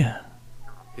no idea.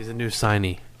 He's a new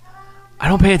signee. I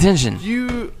don't pay attention.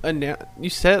 You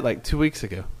said it like 2 weeks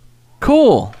ago.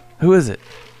 Cool. Who is it?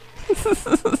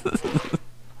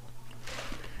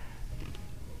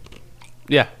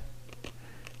 Yeah.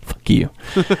 Fuck you.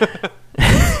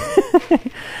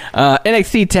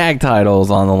 NXT tag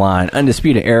titles on the line.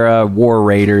 Undisputed Era, War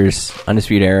Raiders.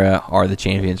 Undisputed Era are the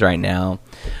champions right now.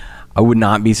 I would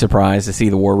not be surprised to see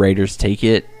the War Raiders take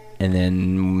it, and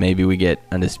then maybe we get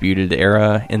Undisputed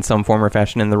Era in some form or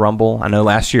fashion in the Rumble. I know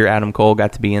last year Adam Cole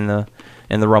got to be in the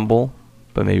Rumble,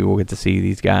 but maybe we'll get to see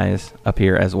these guys up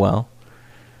here as well.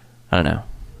 I don't know.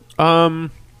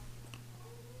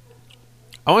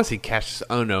 I want to see Cassius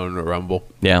Ohno in the Rumble.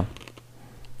 Yeah,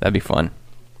 that'd be fun.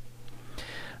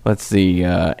 Let's see.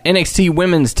 NXT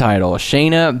Women's title.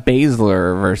 Shayna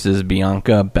Baszler versus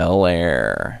Bianca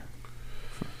Belair.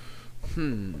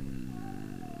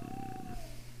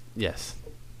 Yes.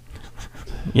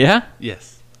 Yeah?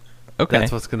 Yes. Okay.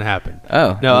 That's what's going to happen.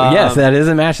 Oh. No, yes, that is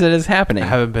a match that is happening. I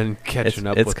haven't been catching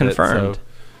up it's with confirmed. it.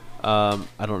 So,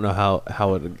 I don't know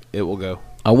how it will go.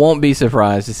 I won't be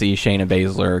surprised to see Shayna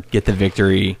Baszler get the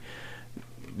victory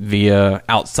via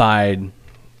outside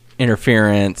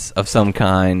interference of some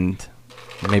kind.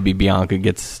 Maybe Bianca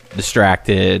gets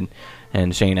distracted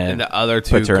and Shayna And the other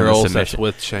two puts her in a girls that's submission.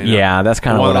 with Shayna. Yeah, that's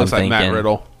kind of One what I'm looks like thinking. Matt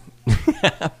Riddle.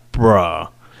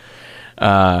 Bruh.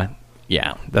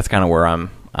 Yeah, that's kind of where I'm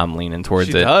leaning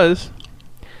towards She it. does.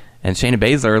 And Shayna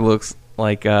Baszler looks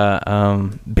like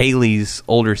Bayley's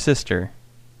older sister.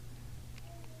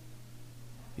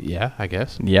 Yeah, I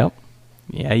guess. Yep.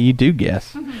 Yeah, you do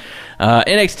guess.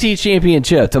 NXT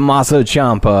Championship, Tommaso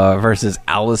Ciampa versus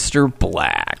Aleister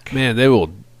Black. Man, they're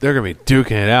going to be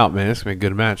duking it out, man. It's going to be a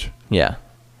good match. Yeah.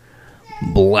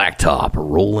 Blacktop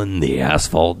rolling the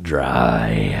asphalt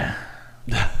dry.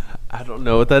 I don't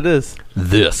know what that is.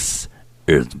 This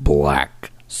is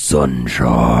Black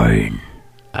Sunshine.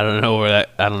 I don't know what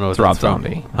It's Rob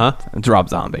Zombie. Huh? It's Rob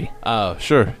Zombie. Oh,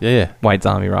 sure. Yeah. White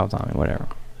Zombie, Rob Zombie, whatever.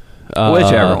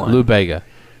 Whichever one. Lou Bega.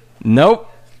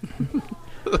 Nope.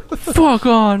 Fuck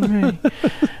on me.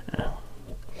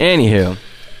 Anywho,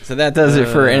 so that does it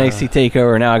for NXT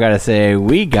TakeOver. Now I gotta say,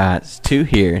 we got to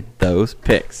hear those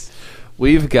picks.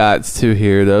 We've got to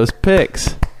hear those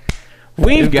picks.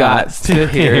 We've got to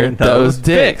hear those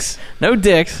dicks. No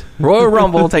dicks. Royal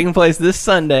Rumble taking place this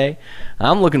Sunday.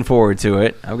 I'm looking forward to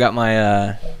it. I've got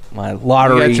my my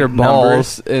lottery You got your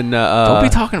balls numbers. in. Don't be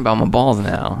talking about my balls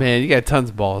now. Man, you got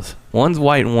tons of balls. One's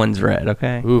white and one's red.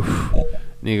 Okay. Oof.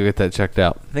 Need to go get that checked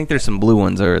out. I think there's some blue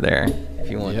ones over there. If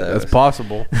you want those. That's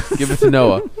possible. Give it to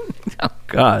Noah. Oh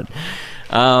God.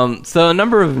 So a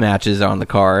number of matches are on the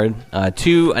card.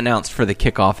 2 announced for the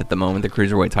kickoff at the moment: the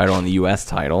Cruiserweight title and the U.S.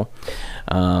 title.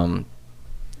 So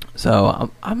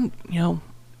I'm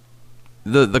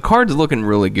the card's looking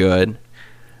really good,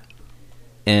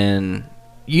 and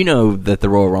you know that the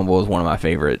Royal Rumble is one of my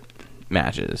favorite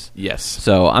matches. Yes.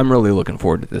 So I'm really looking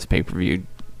forward to this pay-per-view.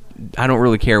 I don't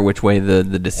really care which way the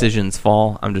decisions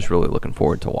fall. I'm just really looking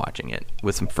forward to watching it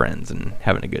with some friends and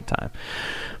having a good time.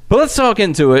 But let's talk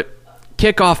into it.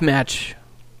 Kickoff match,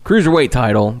 Cruiserweight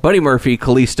title, Buddy Murphy,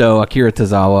 Kalisto, Akira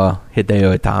Tozawa,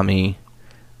 Hideo Itami.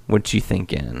 What you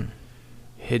thinking?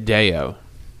 Hideo.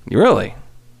 You really?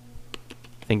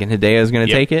 Thinking Hideo's going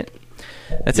to take it?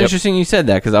 That's interesting you said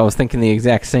that, because I was thinking the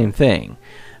exact same thing.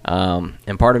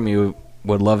 And part of me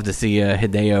would love to see a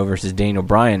Hideo versus Daniel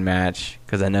Bryan match,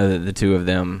 because I know that the two of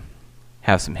them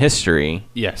have some history.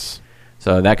 Yes.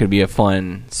 So that could be a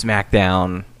fun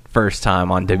SmackDown first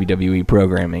time on WWE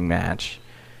programming match.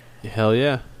 Hell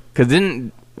yeah. Because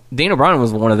Dane O'Brien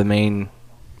was one of the main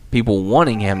people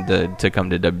wanting him to come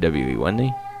to WWE, wasn't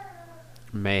he?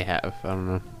 May have. I don't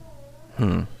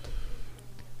know.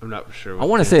 I'm not for sure. I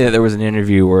want to say that there was an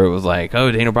interview where it was like,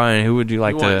 "Oh, Dane O'Brien, who would you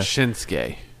like You to?" want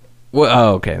Shinsuke. Well,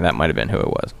 oh, okay, that might have been who it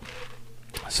was.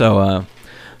 So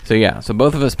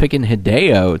both of us picking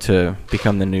Hideo to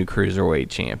become the new Cruiserweight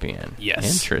champion.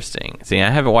 Yes. Interesting. See, I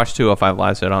haven't watched 205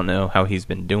 Live, so I don't know how he's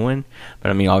been doing.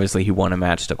 But, I mean, obviously he won a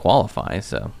match to qualify,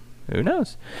 so who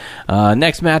knows?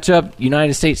 Next matchup,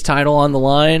 United States title on the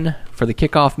line for the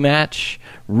kickoff match.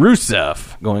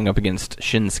 Rusev going up against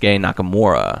Shinsuke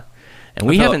Nakamura. And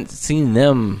we haven't seen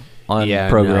them on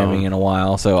programming in a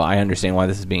while, so I understand why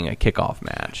this is being a kickoff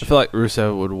match. I feel like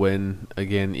Rusev would win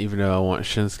again, even though I want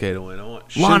Shinsuke to win. I want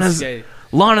Shinsuke.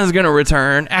 Lana's going to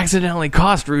return, accidentally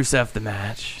cost Rusev the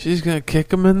match. She's going to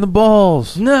kick him in the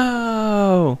balls.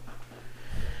 No!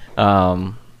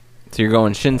 So you're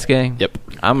going Shinsuke? Yep.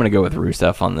 I'm going to go with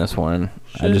Rusev on this one.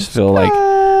 I just feel like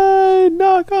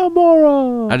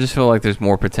Nakamura. I just feel like there's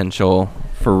more potential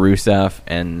for Rusev,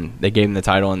 and they gave him the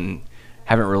title and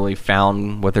haven't really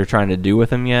found what they're trying to do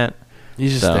with him yet.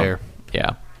 He's just there.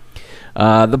 Yeah.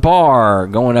 The Bar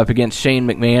going up against Shane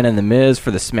McMahon and The Miz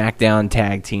for the SmackDown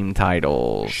Tag Team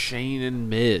titles. Shane and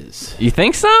Miz. You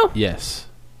think so? Yes.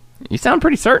 You sound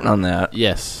pretty certain on that.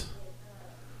 Yes.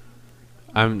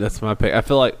 That's my pick. I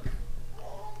feel like,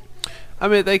 I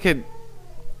mean, they could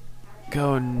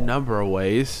go a number of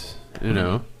ways, you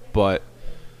know, but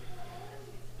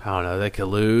I don't know. They could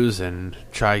lose and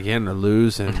try again, or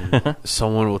lose and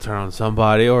someone will turn on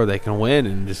somebody, or they can win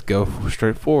and just go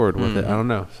straight forward with it. I don't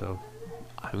know. So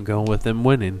I'm going with them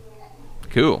winning.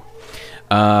 Cool.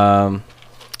 So I'm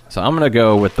going to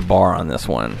go with The Bar on this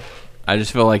one. I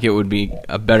just feel like it would be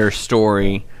a better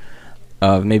story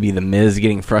of maybe The Miz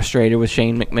getting frustrated with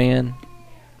Shane McMahon.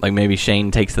 Like maybe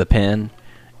Shane takes the pin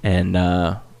and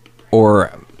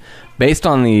or based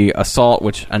on the assault,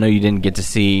 which I know you didn't get to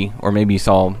see, or maybe you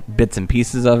saw bits and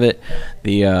pieces of it,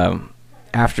 the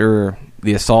after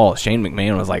the assault, Shane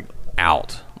McMahon was like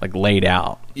out, like laid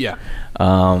out. Yeah.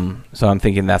 So I'm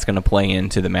thinking that's going to play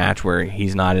into the match where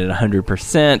he's not at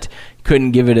 100%,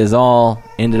 couldn't give it his all,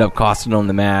 ended up costing him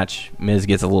the match. Miz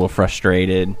gets a little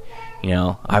frustrated. You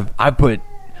know, I put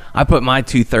my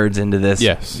 2/3 into this.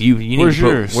 Yes. You need Where's to put,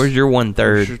 yours? Where's your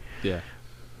 1/3? Yeah.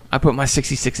 I put my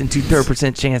 66 and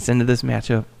 2/3% chance into this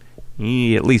matchup. You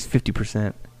need at least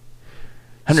 50%.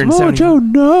 Samoa Joe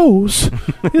knows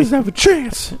he doesn't have a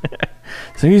chance.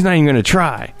 So he's not even going to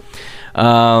try.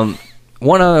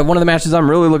 One of the matches I'm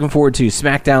really looking forward to,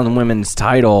 SmackDown Women's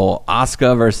Title,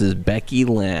 Asuka versus Becky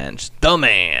Lynch, the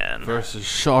man. Versus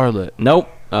Charlotte. Nope.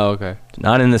 Oh, okay.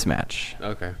 Not in this match.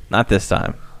 Okay. Not this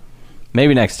time.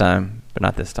 Maybe next time, but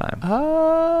not this time.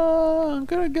 I'm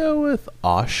going to go with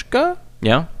Asuka.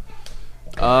 Yeah?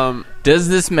 Does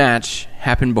this match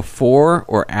happen before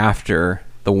or after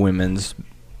the Women's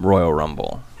Royal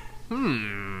Rumble?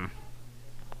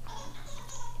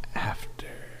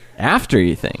 After,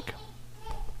 you think?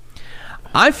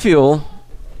 I feel,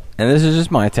 and this is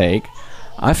just my take,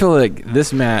 I feel like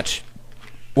this match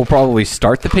will probably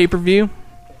start the pay-per-view.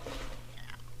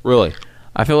 Really?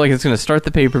 I feel like it's going to start the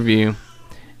pay-per-view,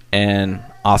 and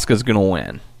Asuka's going to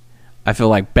win. I feel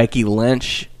like Becky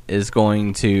Lynch is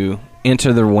going to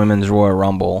enter the Women's Royal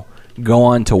Rumble, go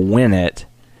on to win it,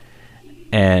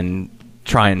 and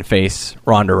try and face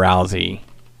Ronda Rousey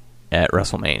at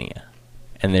WrestleMania.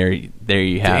 And there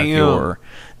you have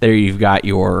you've got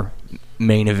your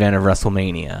main event of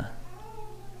WrestleMania.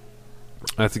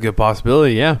 That's a good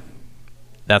possibility, yeah.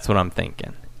 That's what I'm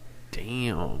thinking.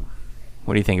 Damn.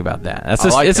 What do you think about that? It's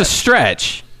that. a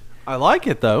stretch. I like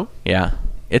it, though. Yeah.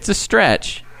 It's a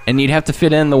stretch. And you'd have to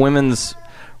fit in the Women's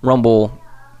Rumble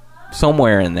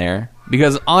somewhere in there.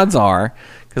 Because odds are,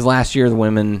 because last year the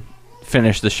women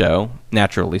finished the show,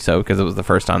 naturally so, because it was the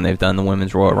first time they've done the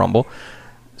Women's Royal Rumble.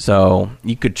 So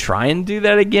you could try and do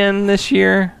that again this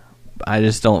year. I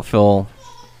just don't feel...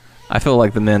 I feel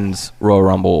like the Men's Royal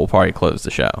Rumble will probably close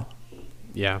the show.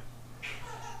 Yeah.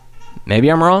 Maybe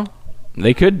I'm wrong.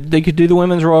 They could do the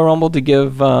Women's Royal Rumble to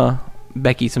give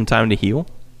Becky some time to heal.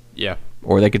 Yeah.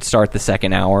 Or they could start the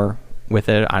second hour with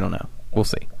it. I don't know. We'll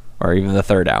see. Or even the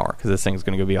third hour, because this thing's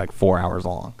going to be like 4 hours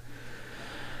long.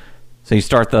 So you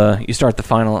start the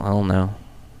final.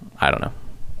 I don't know.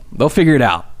 They'll figure it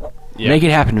out. Yeah. Make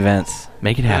it happen, Vince.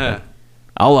 Make it happen. Yeah.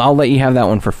 I'll let you have that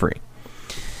one for free.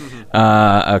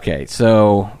 Okay,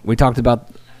 so we talked about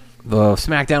the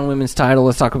SmackDown Women's title.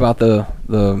 Let's talk about the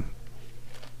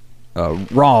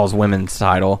Raw's women's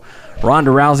title.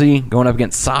 Ronda Rousey going up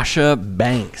against Sasha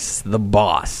Banks, the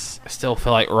boss. I still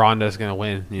feel like Ronda's going to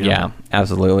win. You know? Yeah,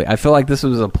 absolutely. I feel like this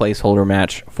was a placeholder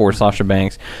match for Sasha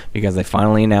Banks because they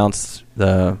finally announced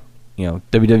the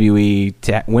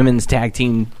WWE women's tag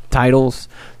team titles.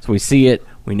 So we see it.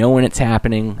 We know when it's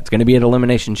happening. It's going to be at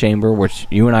Elimination Chamber, which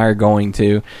you and I are going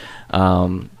to.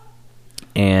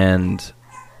 And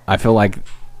I feel like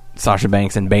Sasha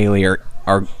Banks and Bayley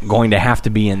are going to have to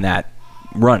be in that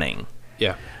running.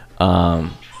 Yeah.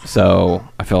 So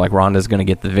I feel like Ronda's going to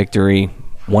get the victory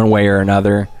one way or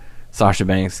another. Sasha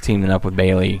Banks teaming up with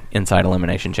Bayley inside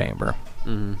Elimination Chamber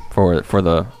for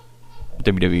the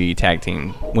WWE tag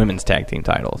team, women's tag team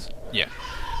titles. Yeah.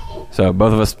 So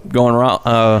both of us going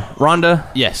Ronda?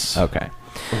 Yes. Okay.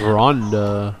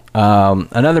 Ronda.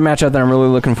 Another matchup that I'm really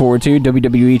looking forward to,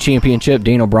 WWE Championship,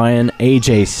 Daniel Bryan,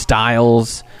 AJ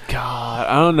Styles. God,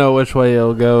 I don't know which way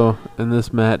it'll go in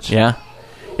this match. Yeah.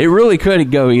 It really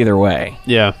could go either way.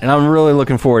 Yeah. And I'm really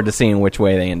looking forward to seeing which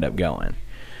way they end up going.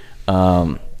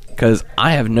 Because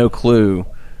I have no clue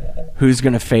who's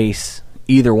going to face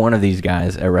either one of these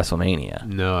guys at WrestleMania.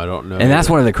 No, I don't know. And that's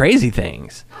one of the crazy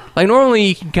things. Like, normally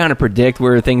you can kind of predict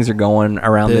where things are going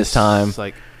around this time. It's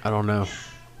like, I don't know.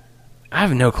 I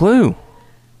have no clue.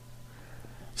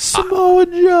 Samoa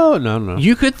Joe. No.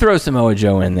 You could throw Samoa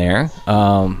Joe in there.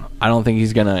 I don't think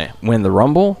he's going to win the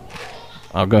Rumble.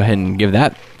 I'll go ahead and give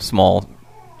that small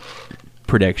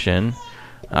prediction,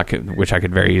 which I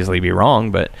could very easily be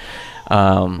wrong. But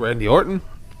Randy Orton?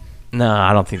 No,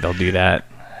 I don't think they'll do that.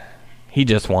 He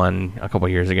just won a couple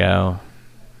years ago.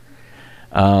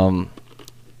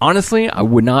 Honestly, I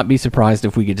would not be surprised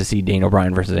if we get to see Daniel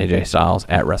Bryan versus AJ Styles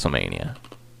at WrestleMania.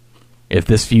 If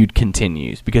this feud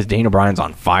continues, because Daniel Bryan's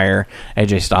on fire,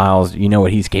 AJ Styles, you know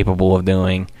what he's capable of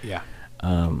doing. Yeah.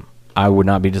 I would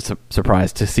not be just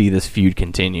surprised to see this feud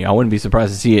continue. I wouldn't be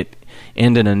surprised to see it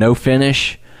end in a no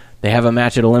finish. They have a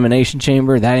match at Elimination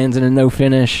Chamber that ends in a no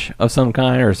finish of some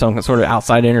kind or some sort of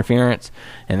outside interference,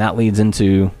 and that leads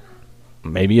into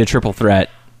maybe a triple threat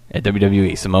at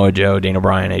WWE: Samoa Joe, Daniel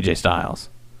Bryan, AJ Styles.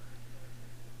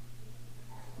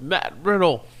 Matt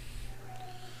Riddle.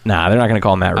 Nah, they're not going to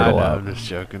call Matt Riddle up. I'm just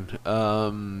joking. I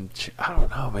don't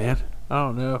know, man.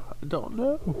 I don't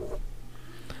know.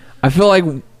 I feel like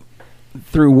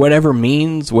through whatever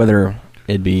means, whether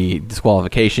it be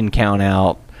disqualification, count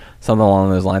out, something along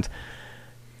those lines,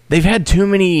 they've had too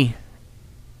many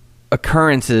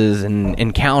occurrences and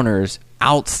encounters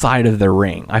outside of the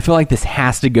ring. I feel like this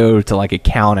has to go to like a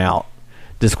count out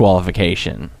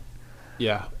disqualification.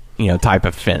 Yeah. Type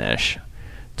of finish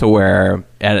to where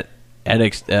at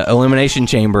Elimination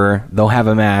Chamber they'll have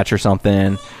a match or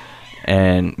something,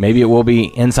 and maybe it will be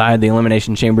inside the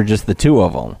Elimination Chamber, just the two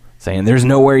of them, saying there's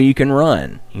nowhere you can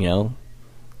run. You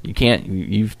can't.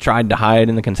 You've tried to hide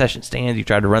in the concession stands. You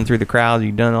tried to run through the crowd.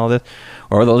 You've done all this,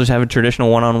 or they'll just have a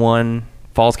traditional one-on-one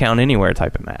falls count anywhere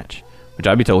type of match, which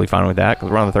I'd be totally fine with that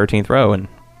because we're on the 13th row and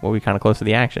we'll be kind of close to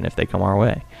the action if they come our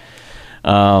way.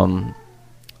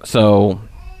 So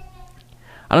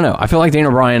I don't know. I feel like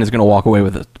Daniel Bryan is going to walk away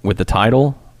with the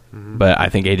title, but I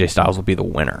think AJ Styles will be the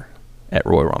winner at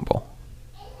Royal Rumble.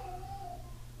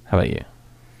 How about you?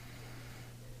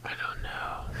 I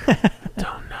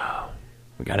don't know.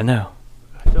 We got to know.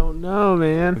 I don't know,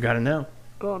 man. We got to know.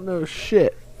 I don't know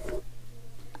shit. You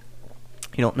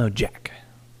don't know Jack.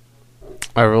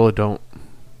 I really don't.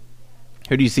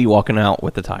 Who do you see walking out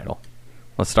with the title?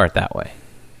 Let's start that way.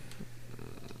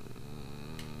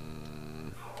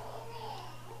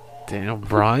 Daniel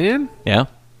Bryan? Yeah?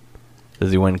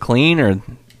 Does he win clean or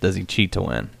does he cheat to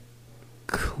win?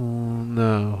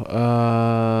 No.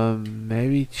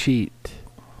 Maybe cheat.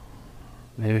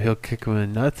 Maybe he'll kick him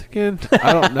in the nuts again?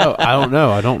 I don't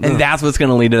know. And that's what's going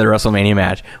to lead to the WrestleMania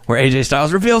match where AJ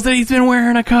Styles reveals that he's been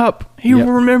wearing a cup. He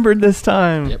remembered this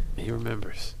time. Yep, he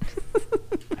remembers. I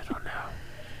don't know.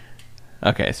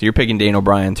 Okay, so you're picking Daniel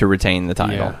Bryan to retain the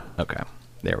title. Yeah. Okay,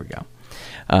 there we go.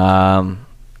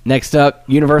 Next up,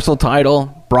 Universal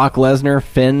title, Brock Lesnar,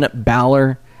 Finn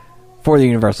Balor for the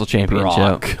Universal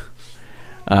Championship.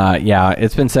 Yeah,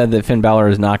 it's been said that Finn Balor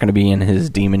is not going to be in his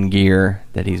demon gear,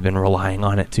 that he's been relying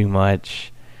on it too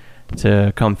much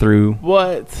to come through.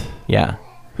 What? Yeah.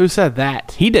 Who said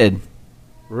that? He did.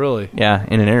 Really? Yeah,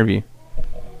 in an interview.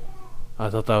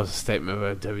 I thought that was a statement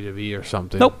about WWE or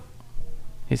something. Nope.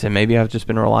 He said, maybe I've just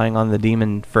been relying on the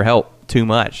demon for help too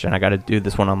much, and I got to do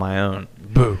this one on my own.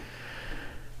 Boo.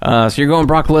 So you're going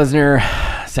Brock Lesnar.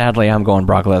 Sadly, I'm going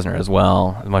Brock Lesnar as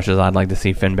well, as much as I'd like to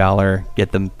see Finn Balor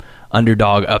get the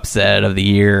underdog upset of the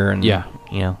year. And,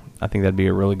 I think that'd be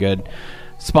a really good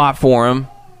spot for him.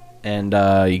 And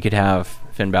you could have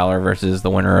Finn Balor versus the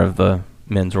winner of the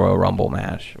Men's Royal Rumble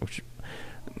match, which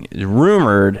is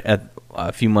rumored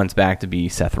a few months back to be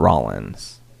Seth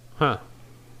Rollins. Huh.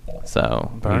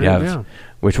 So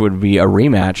which would be a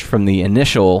rematch from the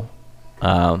initial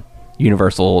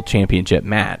Universal Championship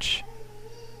match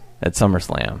at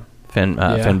SummerSlam. Finn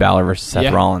Balor versus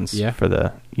Seth Rollins for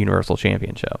the Universal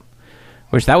Championship.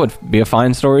 Which that would be a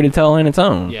fine story to tell in its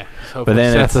own. Yeah. But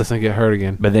then Seth doesn't get hurt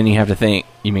again. But then you have to think.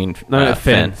 You mean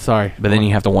Finn? Sorry. But then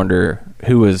you have to wonder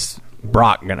who is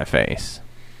Brock going to face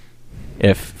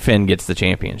if Finn gets the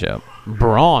championship.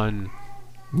 Braun.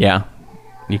 Yeah,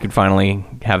 you could finally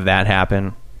have that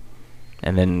happen,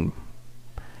 and then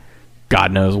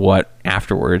God knows what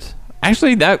afterwards.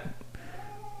 Actually, that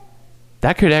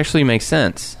could actually make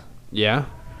sense. Yeah.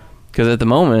 Because at the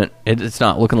moment, it's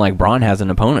not looking like Braun has an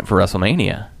opponent for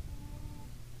WrestleMania.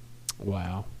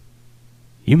 Wow.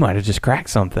 You might have just cracked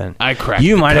something. I cracked.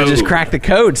 You might have just cracked the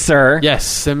code, sir. Yes,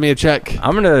 send me a check.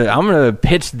 I'm gonna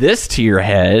pitch this to your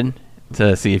head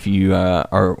to see if you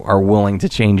are willing to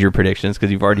change your predictions, because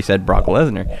you've already said Brock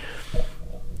Lesnar.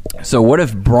 So what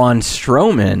if Braun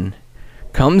Strowman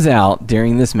comes out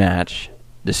during this match,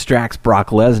 distracts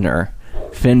Brock Lesnar,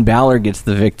 Finn Balor gets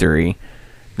the victory,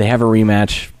 they have a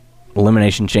rematch,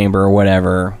 Elimination Chamber or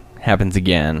whatever, happens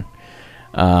again.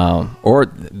 Or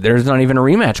there's not even a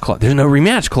rematch clause. There's no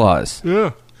rematch clause.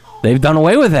 Yeah. They've done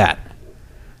away with that.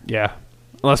 Yeah.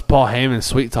 Unless Paul Heyman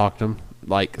sweet talked him,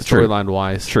 like storyline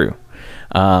wise. True.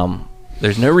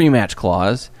 There's no rematch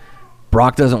clause.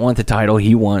 Brock doesn't want the title.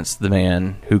 He wants the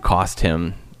man who cost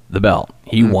him the belt.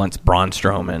 He wants Braun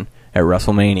Strowman at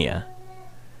WrestleMania.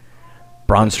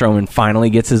 Braun Strowman finally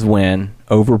gets his win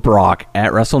over Brock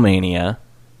at WrestleMania.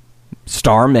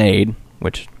 Star made,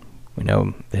 which we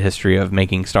know the history of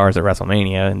making stars at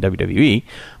WrestleMania in WWE,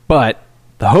 but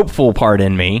the hopeful part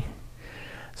in me,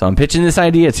 so I'm pitching this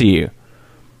idea to you.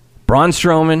 Braun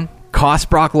Strowman costs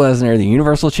Brock Lesnar the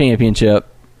Universal Championship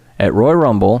at Royal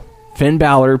Rumble. Finn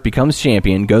Balor becomes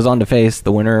champion, goes on to face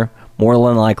the winner, more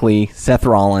than likely Seth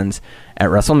Rollins, at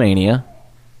WrestleMania.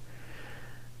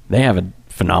 They have a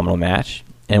phenomenal match,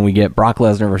 and we get Brock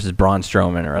Lesnar versus Braun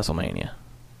Strowman at WrestleMania.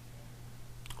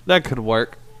 That could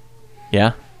work.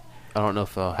 Yeah? I don't know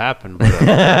if it'll happen, but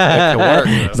that could work.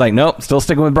 It's like, nope, still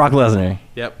sticking with Brock Lesnar.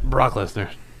 Yep, Brock Lesnar.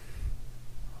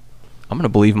 I'm going to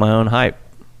believe my own hype.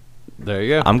 There you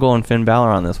go. I'm going Finn Balor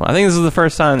on this one. I think this is the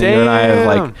first time that you and I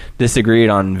have disagreed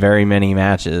on very many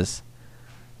matches.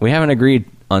 We haven't agreed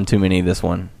on too many this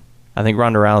one. I think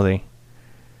Ronda Rousey.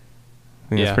 I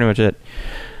think that's pretty much it.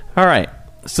 All right.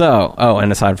 So,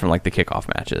 and aside from like the kickoff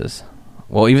matches,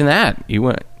 well, even that I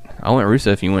went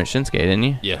Rusev, you went Shinsuke, didn't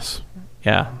you? Yes.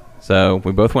 Yeah. So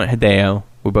we both went Hideo.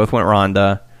 We both went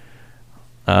Ronda.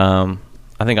 I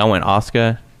think I went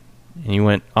Asuka, and you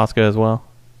went Asuka as well.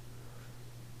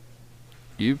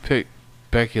 You picked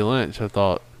Becky Lynch, I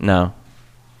thought. No,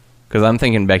 because I'm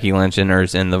thinking Becky Lynch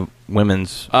enters in the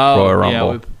women's Royal Rumble.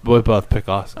 Yeah, we both pick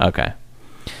Asuka. Okay.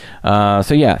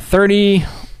 So yeah, 30.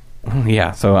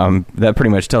 Yeah, so that pretty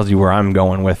much tells you where I'm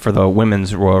going with for the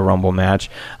women's Royal Rumble match.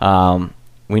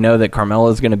 We know that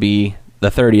Carmella is going to be the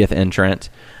 30th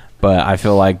entrant, but I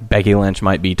feel like Becky Lynch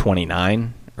might be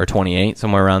 29 or 28,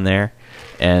 somewhere around there,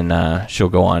 and she'll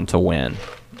go on to win.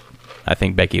 I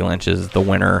think Becky Lynch is the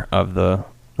winner of the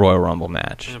Royal Rumble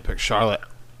match. I'm going to pick Charlotte.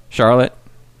 Charlotte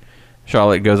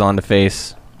goes on to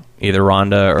face either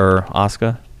Ronda or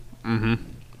Asuka.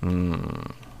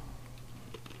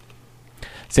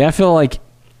 See, I feel like,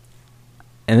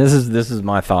 and this is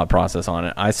my thought process on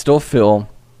it, I still feel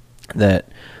that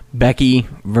Becky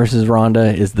versus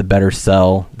Ronda is the better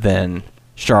sell than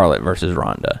Charlotte versus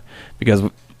Ronda, because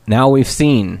now we've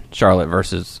seen Charlotte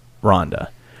versus Ronda.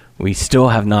 We still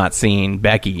have not seen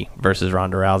Becky versus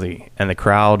Ronda Rousey, and the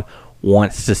crowd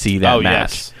wants to see that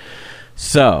match. Yes.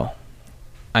 So,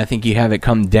 I think you have it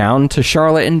come down to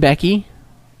Charlotte and Becky.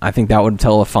 I think that would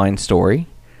tell a fine story.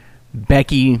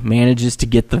 Becky manages to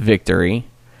get the victory.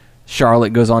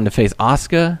 Charlotte goes on to face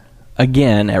Asuka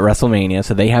again at WrestleMania,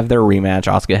 so they have their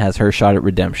rematch. Asuka has her shot at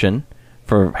redemption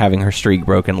for having her streak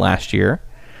broken last year.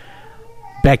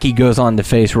 Becky goes on to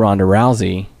face Ronda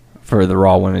Rousey for the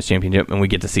Raw Women's Championship, and we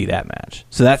get to see that match.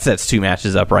 So that sets two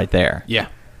matches up right there. Yeah.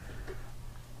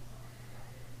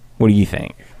 What do you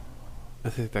think? I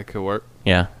think that could work.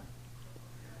 Yeah.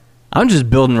 I'm just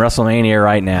building WrestleMania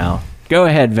right now. Go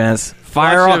ahead, Vince.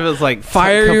 Fire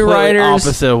your writers.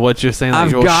 Opposite of what you're saying.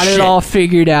 I've got it all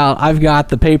figured out. I've got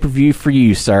the pay-per-view for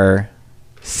you, sir.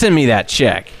 Send me that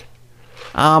check.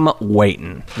 I'm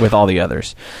waiting with all the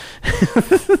others.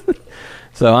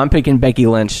 So I'm picking Becky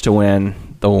Lynch to win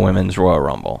the Women's Royal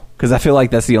Rumble, because I feel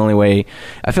like that's the only way.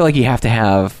 I feel like you have to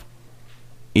have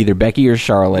either Becky or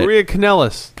Charlotte. Maria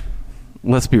Kanellis.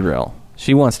 Let's be real.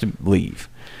 She wants to leave.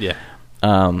 Yeah.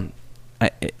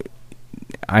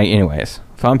 Anyways,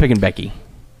 so I'm picking Becky.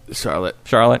 Charlotte.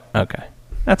 Okay.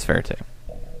 That's fair, too.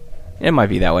 It might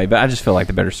be that way, but I just feel like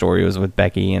the better story was with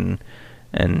Becky and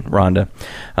Ronda.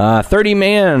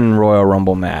 30-man Royal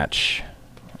Rumble match.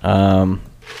 And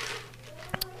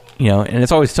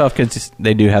it's always tough because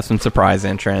they do have some surprise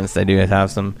entrants. They do have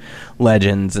some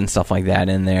legends and stuff like that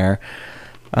in there.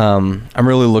 I'm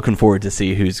really looking forward to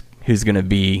see who's going to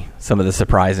be some of the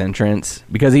surprise entrants,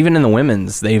 because even in the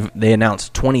women's, they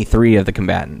announced 23 of the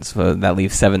combatants. So that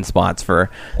leaves 7 spots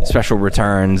for special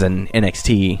returns and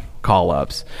NXT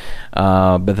call-ups.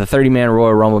 But the 30-man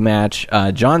Royal Rumble match,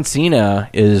 John Cena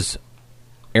is,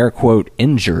 air quote,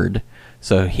 injured,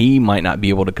 so he might not be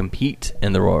able to compete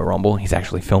in the Royal Rumble. He's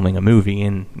actually filming a movie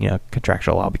and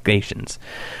contractual obligations.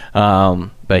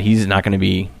 But he's not going to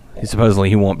be. Supposedly,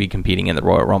 he won't be competing in the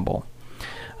Royal Rumble.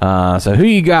 So who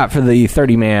you got for the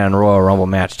 30-man Royal Rumble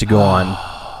match to go on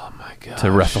to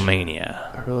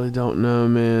WrestleMania? I really don't know,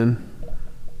 man.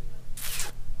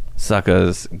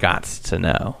 Suckers gots to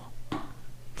know.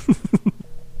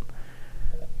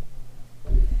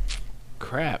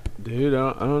 Crap, dude.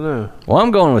 I don't know. Well,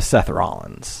 I'm going with Seth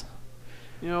Rollins.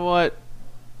 You know what?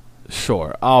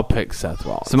 Sure, I'll pick Seth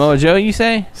Rollins. Samoa Joe, you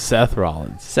say? Seth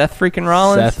Rollins. Seth freaking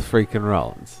Rollins? Seth freaking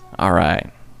Rollins. All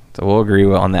right. So we'll agree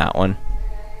on that one.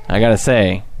 I got to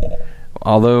say,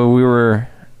 although we were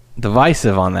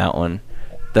divisive on that one,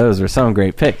 those were some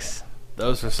great picks.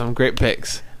 Those were some great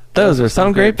picks.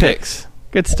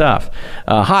 Good stuff.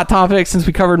 Hot topic, since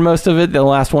we covered most of it, the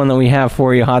last one that we have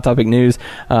for you, hot topic news.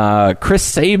 Chris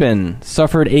Sabin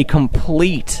suffered a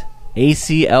complete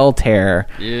ACL tear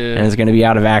and is going to be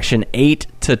out of action 8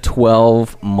 to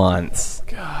 12 months.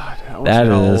 God, that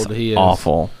is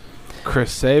awful.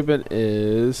 Chris Sabin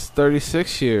is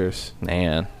 36 years.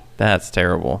 Man, that's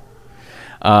terrible.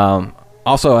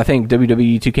 Also, I think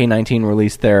WWE 2K19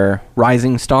 released their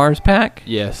Rising Stars pack.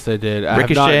 Yes, they did.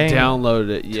 Ricochet. I have not downloaded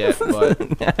it yet,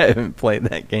 but I haven't played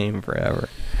that game forever.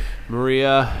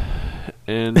 Maria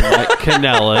and Mike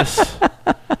Kanellis,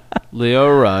 Leo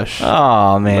Rush.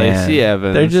 Oh, man. Lacey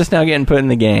Evans. They're just now getting put in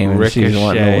the game, and Ricochet. she's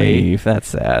wanting to leave. That's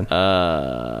sad. I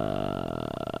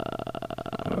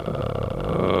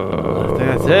think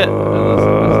that's it.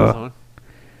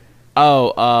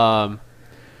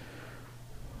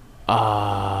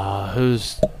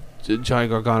 Who's Johnny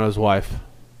Gargano's wife?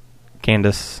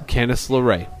 Candice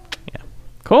LeRae. Yeah.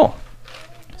 Cool.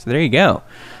 So there you go.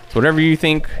 So whatever you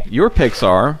think your picks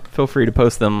are, feel free to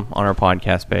post them on our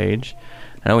podcast page.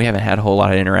 I know we haven't had a whole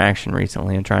lot of interaction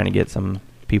recently. I'm trying to get some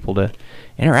people to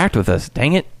interact with us.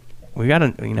 Dang it. We got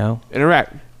to,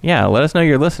 interact. Yeah, let us know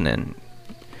you're listening.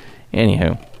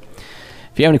 Anywho,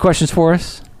 if you have any questions for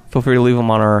us, feel free to leave them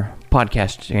on our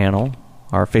podcast channel,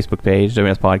 our Facebook page,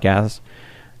 WNS Podcast.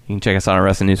 You can check us out on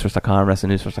WrestlingNewsSource.com,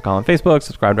 WrestlingNewsSource.com on Facebook.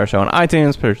 Subscribe to our show on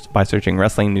iTunes by searching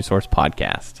Wrestling News Source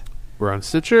Podcast. We're on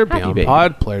Stitcher, Beyond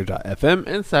Pod, Player.fm,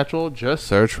 and Satchel. Just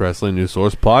search Wrestling News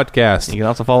Source Podcast. You can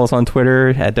also follow us on Twitter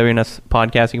at WNS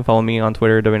Podcast. You can follow me on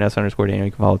Twitter, WNS_Daniel.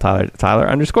 You can follow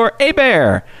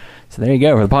Tyler_Abear. So there you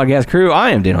go. For the podcast crew, I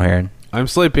am Daniel Heron. I'm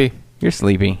Sleepy. You're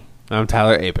sleepy. I'm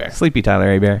Tyler Abear. Sleepy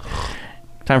Tyler Abear.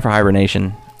 Time for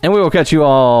hibernation. And we will catch you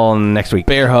all next week.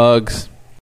 Bear hugs.